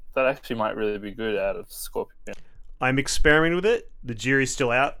that actually might really be good out of Scorpion. I'm experimenting with it. The jury's still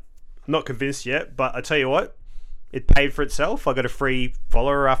out. Not convinced yet, but I tell you what, it paid for itself. I got a free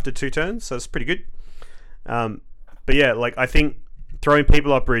follower after 2 turns, so it's pretty good. But yeah, like I think throwing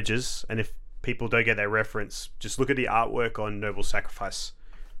people off bridges, and if people don't get their reference, just look at the artwork on Noble Sacrifice.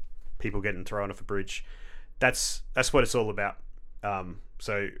 People getting thrown off a bridge. That's what it's all about.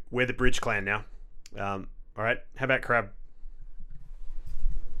 So we're the Bridge Clan now. All right, how about Crab?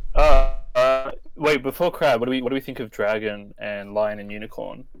 Wait, before Crab, what do we think of Dragon and Lion and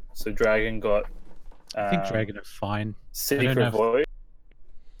Unicorn? So Dragon got. I think Dragon are fine. Secret Void.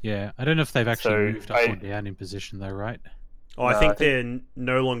 Yeah, I don't know if they've actually moved up I or down in position though, right? Oh, I think they're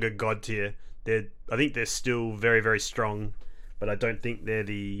no longer God tier. I think they're still very, very strong, but I don't think they're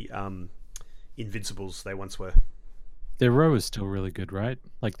the Invincibles they once were. Their row is still really good, right?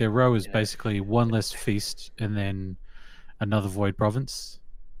 Like their row is basically 1 less feast and then another Void Province.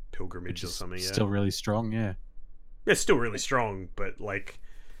 Pilgrimage or something, yeah. Still really strong, yeah. It's still really strong, but like,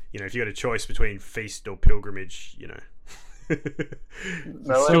 if you got a choice between feast or pilgrimage,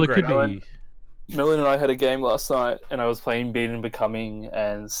 Still, it could be. Millen and I had a game last night, and I was playing Being and Becoming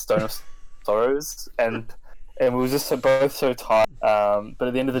and Stone of Sorrows, and we were just both so tired. But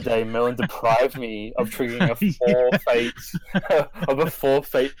at the end of the day, Millen deprived me of triggering a 4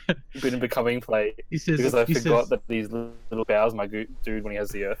 fate Being and Becoming play because I forgot that these little bows my dude when he has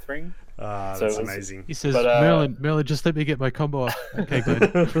the Earth Ring. That's amazing. He says, Merlin, just let me get my combo off. Okay,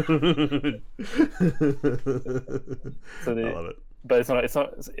 good. I love it. But it's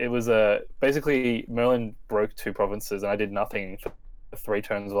not. It was basically Merlin broke 2 provinces, and I did nothing for 3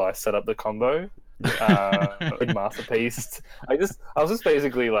 turns while I set up the combo. Masterpiece. I was just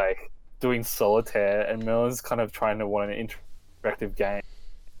basically like doing solitaire, and Merlin's kind of trying to want an interactive game,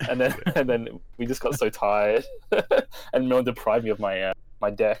 and then we just got so tired, and Merlin deprived me of my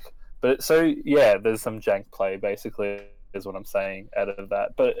deck. But there's some jank play basically, is what I'm saying out of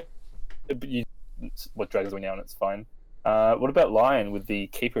that. But what Dragons win now, and it's fine. What about Lion with the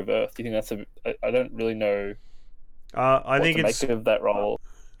Keeper of Earth? Do you think that's I don't really know. I think it's make of that role.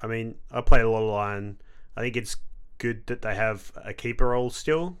 I mean, I play a lot of Lion. I think it's good that they have a keeper role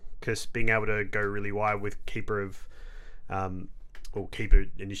still, because being able to go really wide with keeper of, or keeper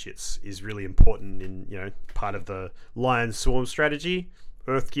initiates is really important in part of the Lion Swarm strategy.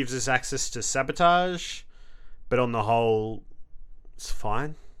 Earth gives us access to sabotage, but on the whole, it's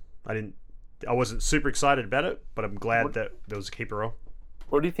fine. I wasn't super excited about it, but I'm glad that there was a keeper role.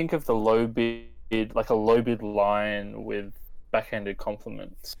 What do you think of the low bid, like a low bid Lion with backhanded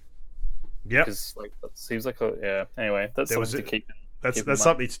compliments? Yeah, because that seems like Anyway, that's something to keep. That's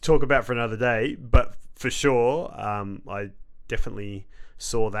something to talk about for another day. But for sure, I definitely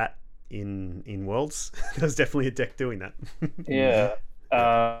saw that in Worlds. There's definitely a deck doing that. Yeah.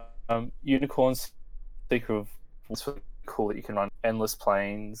 Unicorns, Seeker of, it's really cool that you can run endless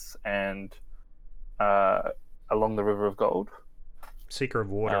plains and along the River of Gold. Seeker of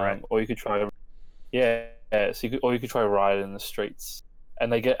Water, right? Or you could try, so you could try Ride in the Streets,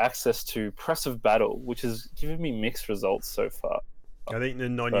 and they get access to Press of Battle, which has given me mixed results so far. I think the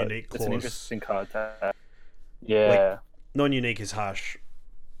non-unique clause. It's an interesting card to have. Yeah, non-unique is harsh,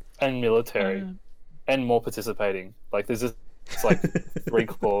 and military, and more participating. Like there's just 3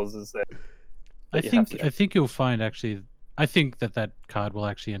 clauses there. I think you'll find actually. I think that card will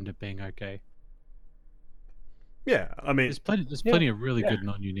actually end up being okay. Yeah, I mean, there's plenty of really good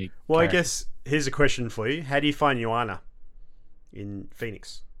non-unique. Well, characters. I guess here's a question for you: how do you find Ioana in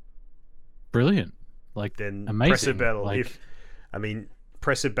Phoenix? Brilliant, then amazing. Press of Battle.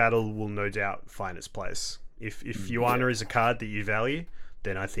 Press of Battle will no doubt find its place. If Ioana is a card that you value,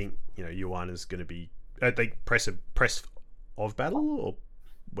 then I think Yuan is going to be. I think press of battle or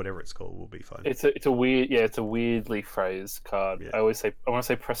whatever it's called will be fine. It's a weirdly phrased card. Yeah. I want to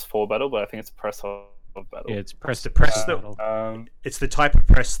say press for battle, but I think it's press of battle. Yeah, it's press the press battle. It's the type of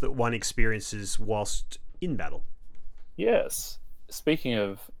press that one experiences whilst in battle. Yes. Speaking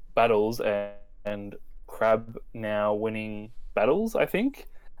of battles and Crab now winning battles, I think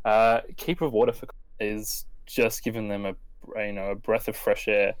Keeper of Water is just giving them a breath of fresh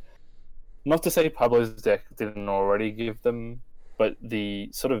air. Not to say Pablo's deck didn't already give them, but the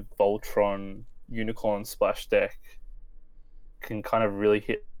sort of Voltron Unicorn Splash deck can kind of really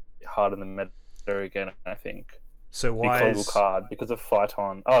hit hard in the meta again, I think. So why because card because of Fight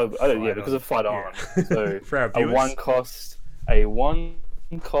On. Because of Fight On. So for our a viewers, one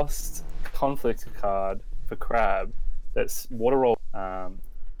cost conflict card for Crab that's water roll.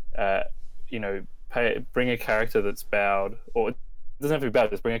 Bring a character that's bowed, or it doesn't have to be bowed.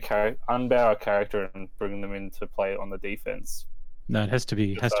 Just unbow a character and bring them into play on the defense. No, it has to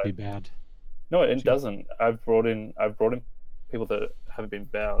be bad. No, it doesn't. I've brought in people that haven't been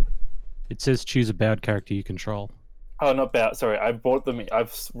bowed. It says choose a bowed character you control. Oh, not bowed. Sorry, I brought them.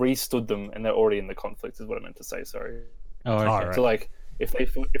 I've restood them, and they're already in the conflict. Is what I meant to say. Sorry. Oh, okay. Alright. So like, if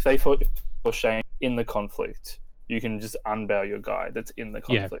they fought for Shane in the conflict, you can just unbow your guy that's in the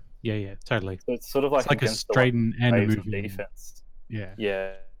conflict. Yeah, totally. So it's sort of like It's like a straighten and a waves of moving defense. Yeah.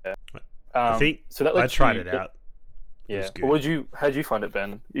 Yeah. I think so that I lets tried you- it out. It Yeah. was good. How'd you find it,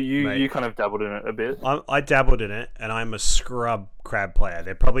 Ben? You Mate. kind of dabbled in it a bit. I dabbled in it, and I'm a scrub Crab player.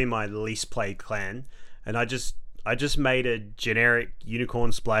 They're probably my least played clan, and I just made a generic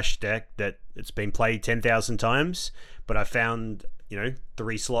Unicorn Splash deck that it's been played 10,000 times, but I found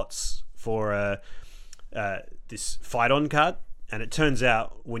 3 slots for this Fight On card, and it turns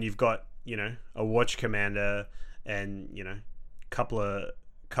out when you've got a Watch Commander and couple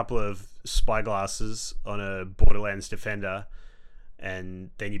of spyglasses on a Borderlands Defender, and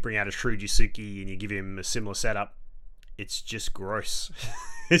then you bring out a Shrewd Yusuke and you give him a similar setup, it's just gross.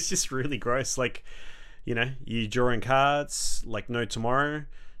 It's just really gross. Like, you're drawing cards like no tomorrow,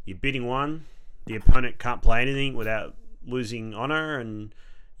 you're bidding one, the opponent can't play anything without losing honor, and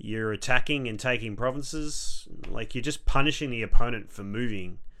you're attacking and taking provinces. Like, you're just punishing the opponent for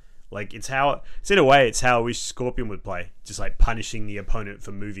moving. Like, it's in a way, it's how I wish Scorpion would play. Just like punishing the opponent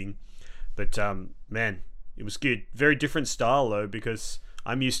for moving. But, man, it was good. Very different style, though, because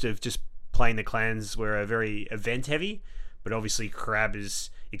I'm used to just playing the clans where are very event heavy, but obviously Crab is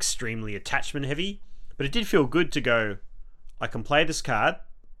extremely attachment heavy. But it did feel good to go, I can play this card,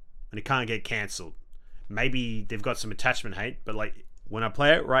 and it can't get cancelled. Maybe they've got some attachment hate, but like when I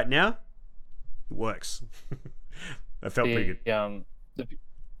play it right now, it works. That felt pretty good.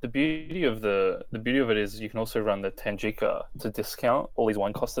 The beauty of it is you can also run the Tanjika to discount all these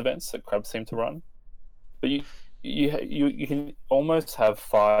one cost events that Crab seem to run, but you can almost have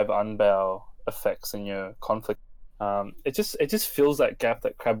 5 unbow effects in your conflict. It just fills that gap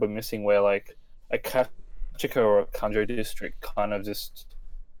that Crab were missing, where like a Kachika or a Kanjo District kind of just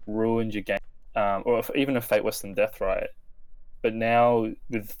ruined your game, or even a Fate Western Death, right? But now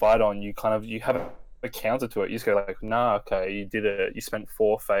with Fight On, you have a counter to it. You just go like, nah, okay, you did it. You spent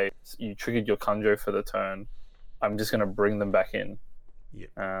 4 fates. You triggered your Kanjo for the turn. I'm just gonna bring them back in,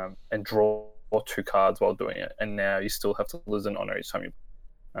 and draw 2 cards while doing it. And now you still have to lose an honor each time you.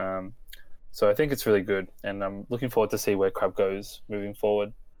 So I think it's really good, and I'm looking forward to see where Crab goes moving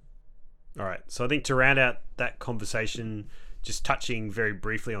forward. All right, so I think to round out that conversation, just touching very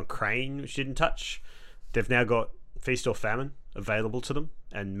briefly on Crane, which didn't touch, they've now got Feast or Famine available to them,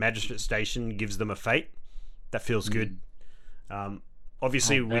 and Magistrate Station gives them a fate. That feels good.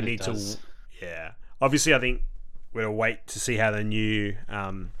 Obviously, we need to. Yeah. Obviously, I think we're gonna wait to see how the new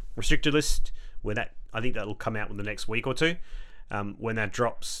restricted list, I think that'll come out in the next week or two, when that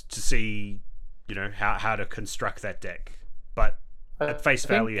drops, to see, how to construct that deck. But at face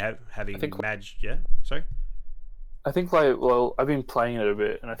value, having Maj, sorry. I think I've been playing it a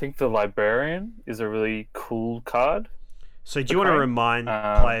bit, and I think the Librarian is a really cool card. So do you want to remind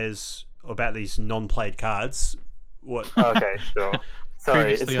players about these non-played cards? What? Okay, sure.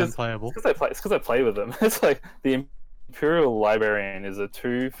 Sorry, Previously unplayable. It's because I play with them. It's like the Imperial Librarian is a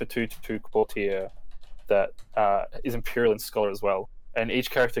 2 for 2/2 courtier that is Imperial and Scholar as well, and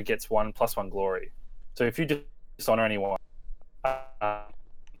each character gets 1+1 glory. So if you dishonor anyone,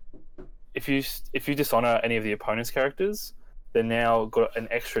 if you dishonor any of the opponent's characters, they're now got an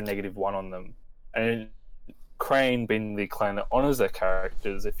extra -1 on them. And Crane, being the clan that honors their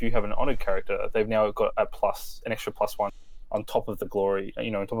characters, if you have an honored character, they've now got an extra +1 on top of the glory,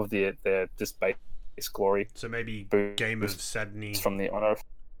 on top of their just base glory So maybe boost Game of Sadney. from the honor.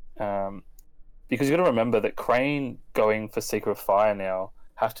 Because you got to remember that Crane going for Seeker of Fire now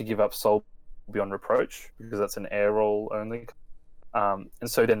have to give up Soul Beyond Reproach because that's an air roll only. And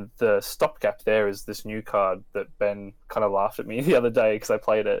so then the stopgap there is this new card that Ben kind of laughed at me the other day because I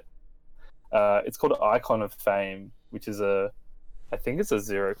played it. It's called Icon of Fame, which is I think it's a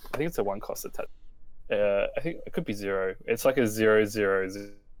 0. I think it's a 1 cost attack. I think it could be 0. It's like a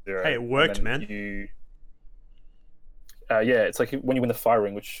 0/0/0. Hey, it worked, man. Yeah, it's like when you win the Fire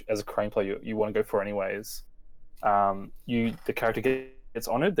Ring, which as a Crane player you want to go for anyways. The character gets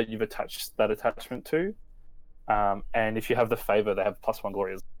honored that you've attached that attachment to, and if you have the favor, they have +1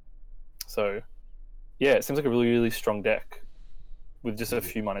 glory. So, yeah, it seems like a really, really strong deck with just a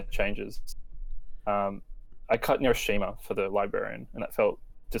few minor changes. I cut Neuroshima for the Librarian, and that felt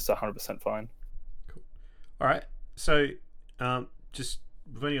just 100% fine. Cool. All right, so just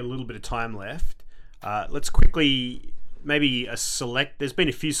we've only a little bit of time left. Let's quickly maybe select. There's been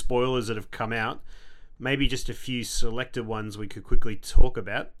a few spoilers that have come out. Maybe just a few selected ones we could quickly talk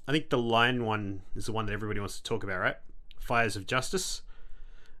about. I think the Lion one is the one that everybody wants to talk about, right? Fires of Justice.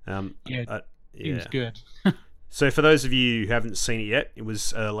 Seems good. So for those of you who haven't seen it yet, it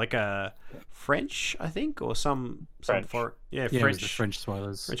was like a French, I think, or some French. French. It was the French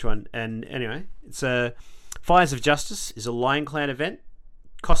spoilers. French one. And anyway, it's Fires of Justice is a Lion Clan event.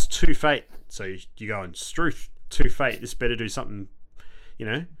 Costs 2 fate. So you go on Struth, 2 fate. This better do something,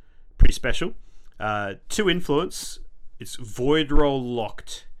 pretty special. 2 influence. It's Void Roll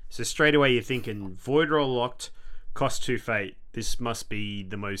locked. So straight away you're thinking Void Roll locked, cost 2 fate. This must be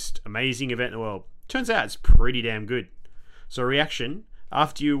the most amazing event in the world. Turns out it's pretty damn good. So reaction,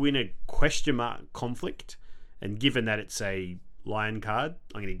 after you win a question mark conflict, and given that it's a Lion card,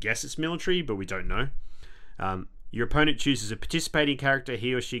 I'm going to guess it's military, but we don't know. Your opponent chooses a participating character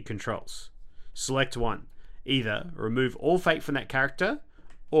he or she controls. Select one. Either remove all fate from that character,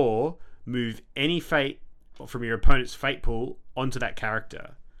 or move any fate from your opponent's fate pool onto that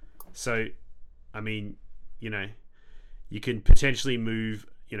character. So, I mean, you can potentially move,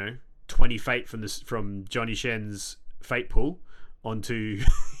 20 fate from Johnny Shen's fate pool onto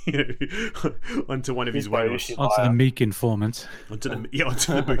onto one of his warriors. Onto the meek informant. Onto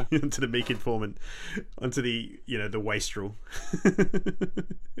the meek informant. Onto the the wastrel.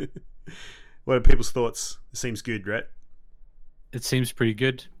 What are people's thoughts? It seems good, right? It seems pretty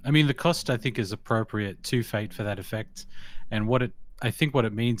good. I mean, the cost I think is appropriate to fate for that effect, and I think what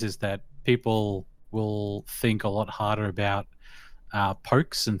it means is that people will think a lot harder about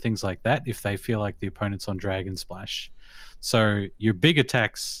pokes and things like that if they feel like the opponent's on Dragon Splash. So your big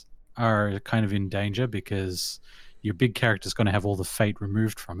attacks are kind of in danger because your big character's going to have all the fate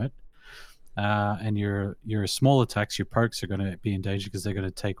removed from it, and your small attacks, your pokes, are going to be in danger because they're going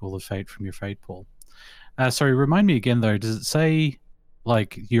to take all the fate from your fate pool. Sorry, remind me again though. Does it say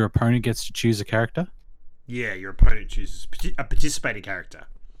like your opponent gets to choose a character? Yeah, your opponent chooses a participating character.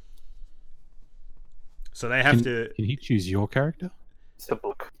 So they have to. Can he choose your character?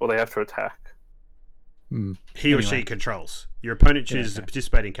 Well, they have to attack. He or she controls. Your opponent chooses a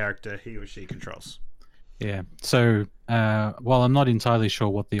participating character he or she controls. Yeah. So while I'm not entirely sure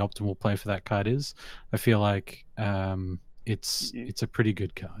what the optimal play for that card is, I feel like it's a pretty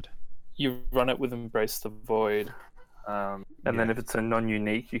good card. You run it with Embrace the Void, and then if it's a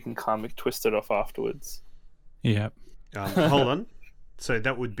non-unique, you can karmic twist it off afterwards. Yeah. Hold on. So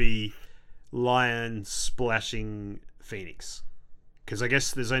that would be Lion splashing Phoenix. Because I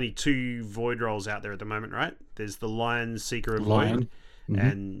guess there's only 2 Void rolls out there at the moment, right? There's the Lion Seeker of Void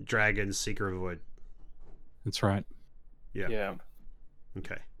and Dragon Seeker of Void. That's right. Yeah.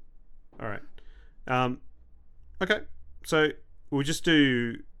 Okay. All right. Okay. So we'll just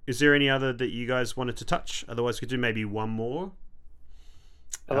do... Is there any other that you guys wanted to touch? Otherwise, we could do maybe one more.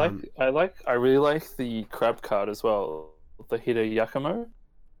 I really like the crab card as well. The Hida Yakumo.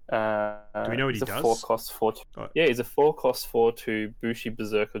 Do we know what he does? 4-cost 4. Yeah, he's a 4-cost 4/2 Bushi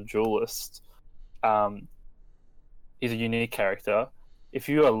Berserker Duelist. He's a unique character. If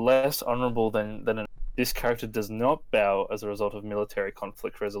you are less honorable than this character does not bow as a result of military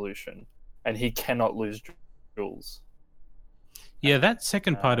conflict resolution, and he cannot lose duels. Yeah, that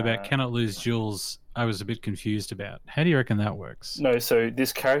second part about cannot lose duels, I was a bit confused about. How do you reckon that works? No, so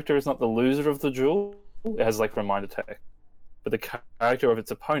this character is not the loser of the duel. It has like remind attack, but the character of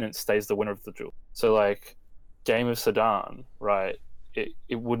its opponent stays the winner of the duel. So like Game of Sedan, right? It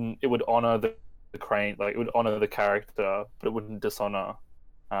would honor the Crane, like it would honor the character, but it wouldn't dishonor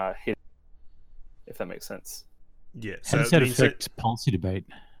his. If that makes sense. Yeah. How does that affect policy debate?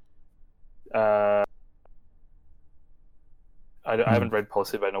 I haven't read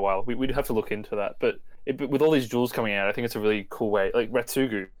policy debate in a while. We'd have to look into that. But with all these jewels coming out, I think it's a really cool way. Like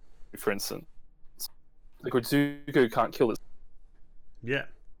Ratsugu, for instance. Like Ratsugu can't kill this. Yeah.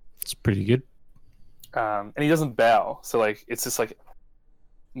 It's pretty good. And he doesn't bow. So like it's just like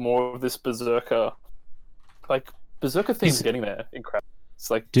more of this berserker. Like berserker theme's getting there in Crab.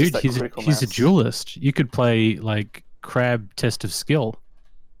 It's like Dude, just that he's a duelist. You could play like Crab Test of Skill.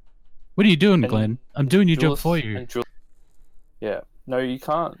 What are you doing, Glenn? I'm doing your job for you. Yeah. No, you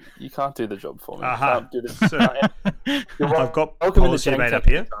can't. You can't do the job for me. Aha. You can't do this. I've got Welcome policy in the debate up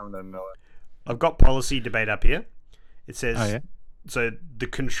here. Miller. I've got policy debate up here. It says, Oh, yeah? so the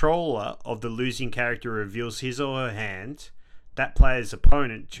controller of the losing character reveals his or her hand. That player's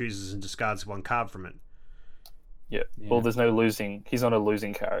opponent chooses and discards one card from it. Yeah. Well, there's no losing. He's not a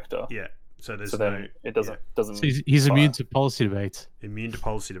losing character. Yeah. So there's So then it doesn't doesn't. So he's immune to policy debates. immune to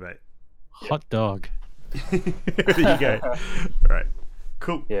policy debate. Hot dog. There you go. All right.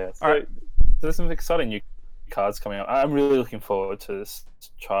 Cool. Yeah. So, All right. so there's some exciting new cards coming out. I'm really looking forward to this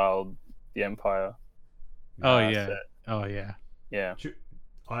Child, the Empire. Oh yeah. set. Oh yeah. Yeah.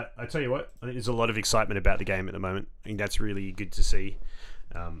 I tell you what, I think there's a lot of excitement about the game at the moment. I think that's really good to see.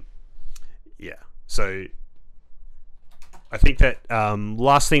 Yeah. So I think that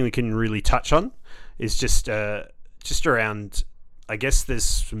last thing we can really touch on is just around. I guess there's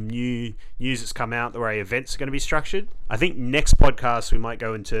some new news that's come out the way events are going to be structured. I think next podcast we might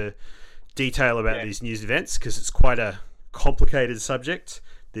go into detail about these news events because it's quite a complicated subject.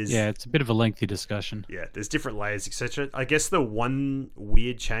 It's a bit of a lengthy discussion. Yeah, there's different layers, etc. I guess the one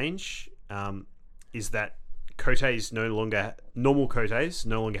weird change is that normal Koteis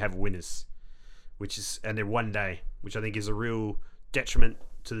no longer have winners, and they're 1 day, which I think is a real detriment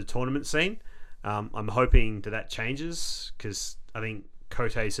to the tournament scene. I'm hoping that changes because I think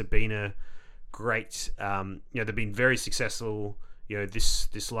Koteis have been a great, they've been very successful,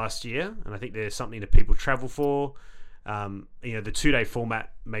 this last year, and I think there's something that people travel for. The 2 day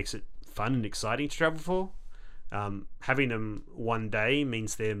format makes it fun and exciting to travel for. Having them 1 day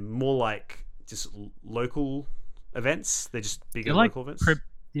means they're more like just local events. They're just bigger local events.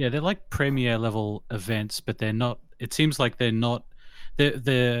 They're like premier level events, but they're not. It seems like they're not.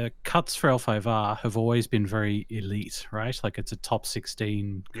 The cuts for L5R have always been very elite, right? Like it's a top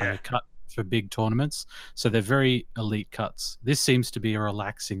 16 kind of cut for big tournaments. So they're very elite cuts. This seems to be a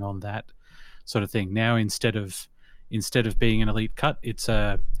relaxing on that sort of thing. Now instead of being an elite cut, it's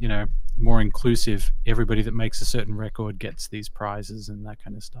more inclusive. Everybody that makes a certain record gets these prizes and that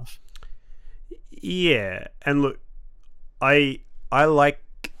kind of stuff. Yeah, and look, I like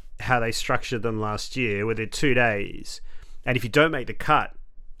how they structured them last year, where they're 2 days, and if you don't make the cut,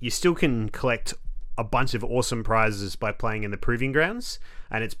 you still can collect a bunch of awesome prizes by playing in the proving grounds,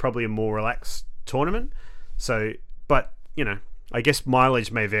 and it's probably a more relaxed tournament. So, but I guess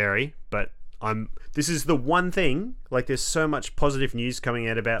mileage may vary, but this is the one thing, like there's so much positive news coming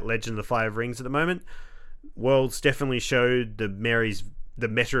out about Legend of the Five Rings at the moment. Worlds definitely showed the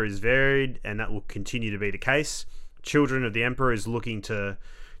meta is varied, and that will continue to be the case. Children of the Emperor is looking to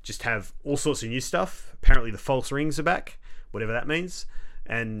just have all sorts of new stuff. Apparently the false rings are back, whatever that means.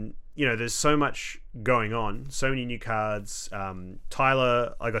 And, there's so much going on, so many new cards.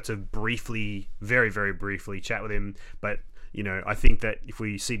 Tyler, I got to very, very briefly chat with him, but I think that if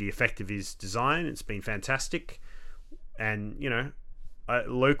we see the effect of his design, it's been fantastic. And,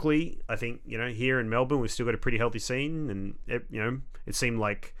 locally, I think, here in Melbourne, we've still got a pretty healthy scene. And, it seemed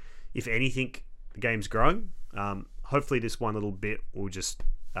like, if anything, the game's growing. Hopefully this one little bit will just,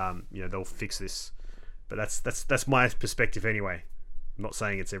 they'll fix this. But that's my perspective anyway. I'm not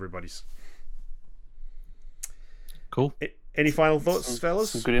saying it's everybody's. Cool. Any final thoughts,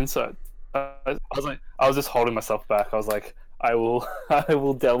 fellas? Some good insight. I was just holding myself back. I was like, I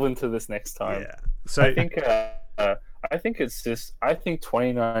will delve into this next time. Yeah. So I think it's just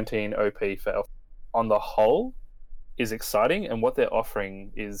 2019 OP for Elf on the whole is exciting, and what they're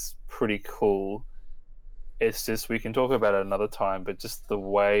offering is pretty cool. It's just, we can talk about it another time, but just the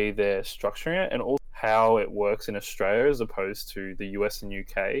way they're structuring it and also how it works in Australia as opposed to the US and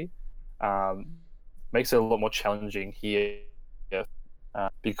UK makes it a lot more challenging here.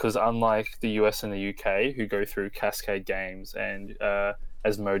 Because unlike the US and the UK, who go through Cascade Games and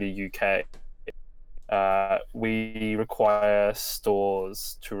Asmodee UK, we require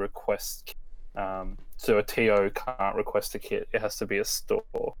stores to request. So a TO can't request a kit; it has to be a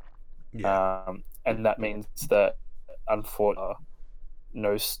store. Yeah. And that means that, unfortunately,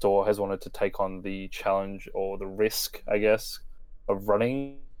 no store has wanted to take on the challenge or the risk, I guess, of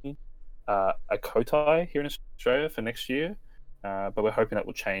running a Kotai here in Australia for next year. But we're hoping that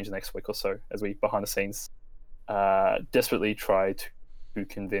will change the next week or so as we behind the scenes desperately try to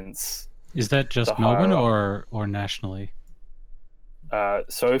convince. Is that just The Melbourne higher or nationally?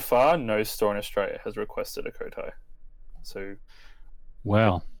 So far, no store in Australia has requested a Kotai, so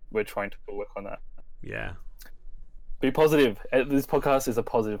Well, we're trying to work on that. Yeah. Be positive. This podcast is a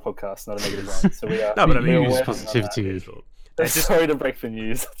positive podcast, not a negative one. So we are. No, but I mean, we're use working on positivity. that. Sorry to break the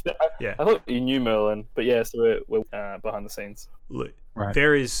news. Yeah. I thought you knew Merlin, but yeah, so we're behind the scenes. Look, Right.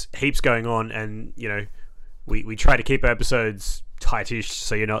 there is heaps going on, and you know, we try to keep our episodes tightish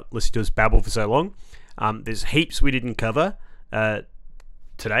so you're not listening to us babble for so long. There's heaps we didn't cover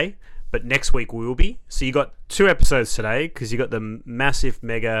today, but next week we will be. So you got 2 episodes today because you got the massive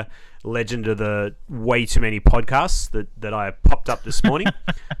mega legend of the way too many podcasts that I popped up this morning,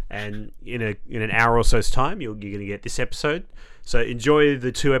 and in an hour or so's time you're going to get this episode. So enjoy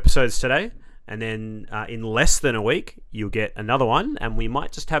the 2 episodes today, and then in less than a week you'll get another one, and we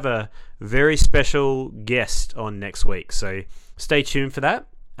might just have a very special guest on next week. So stay tuned for that.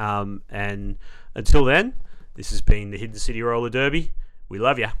 And until then, this has been the Hidden City Roller Derby. We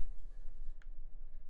love ya.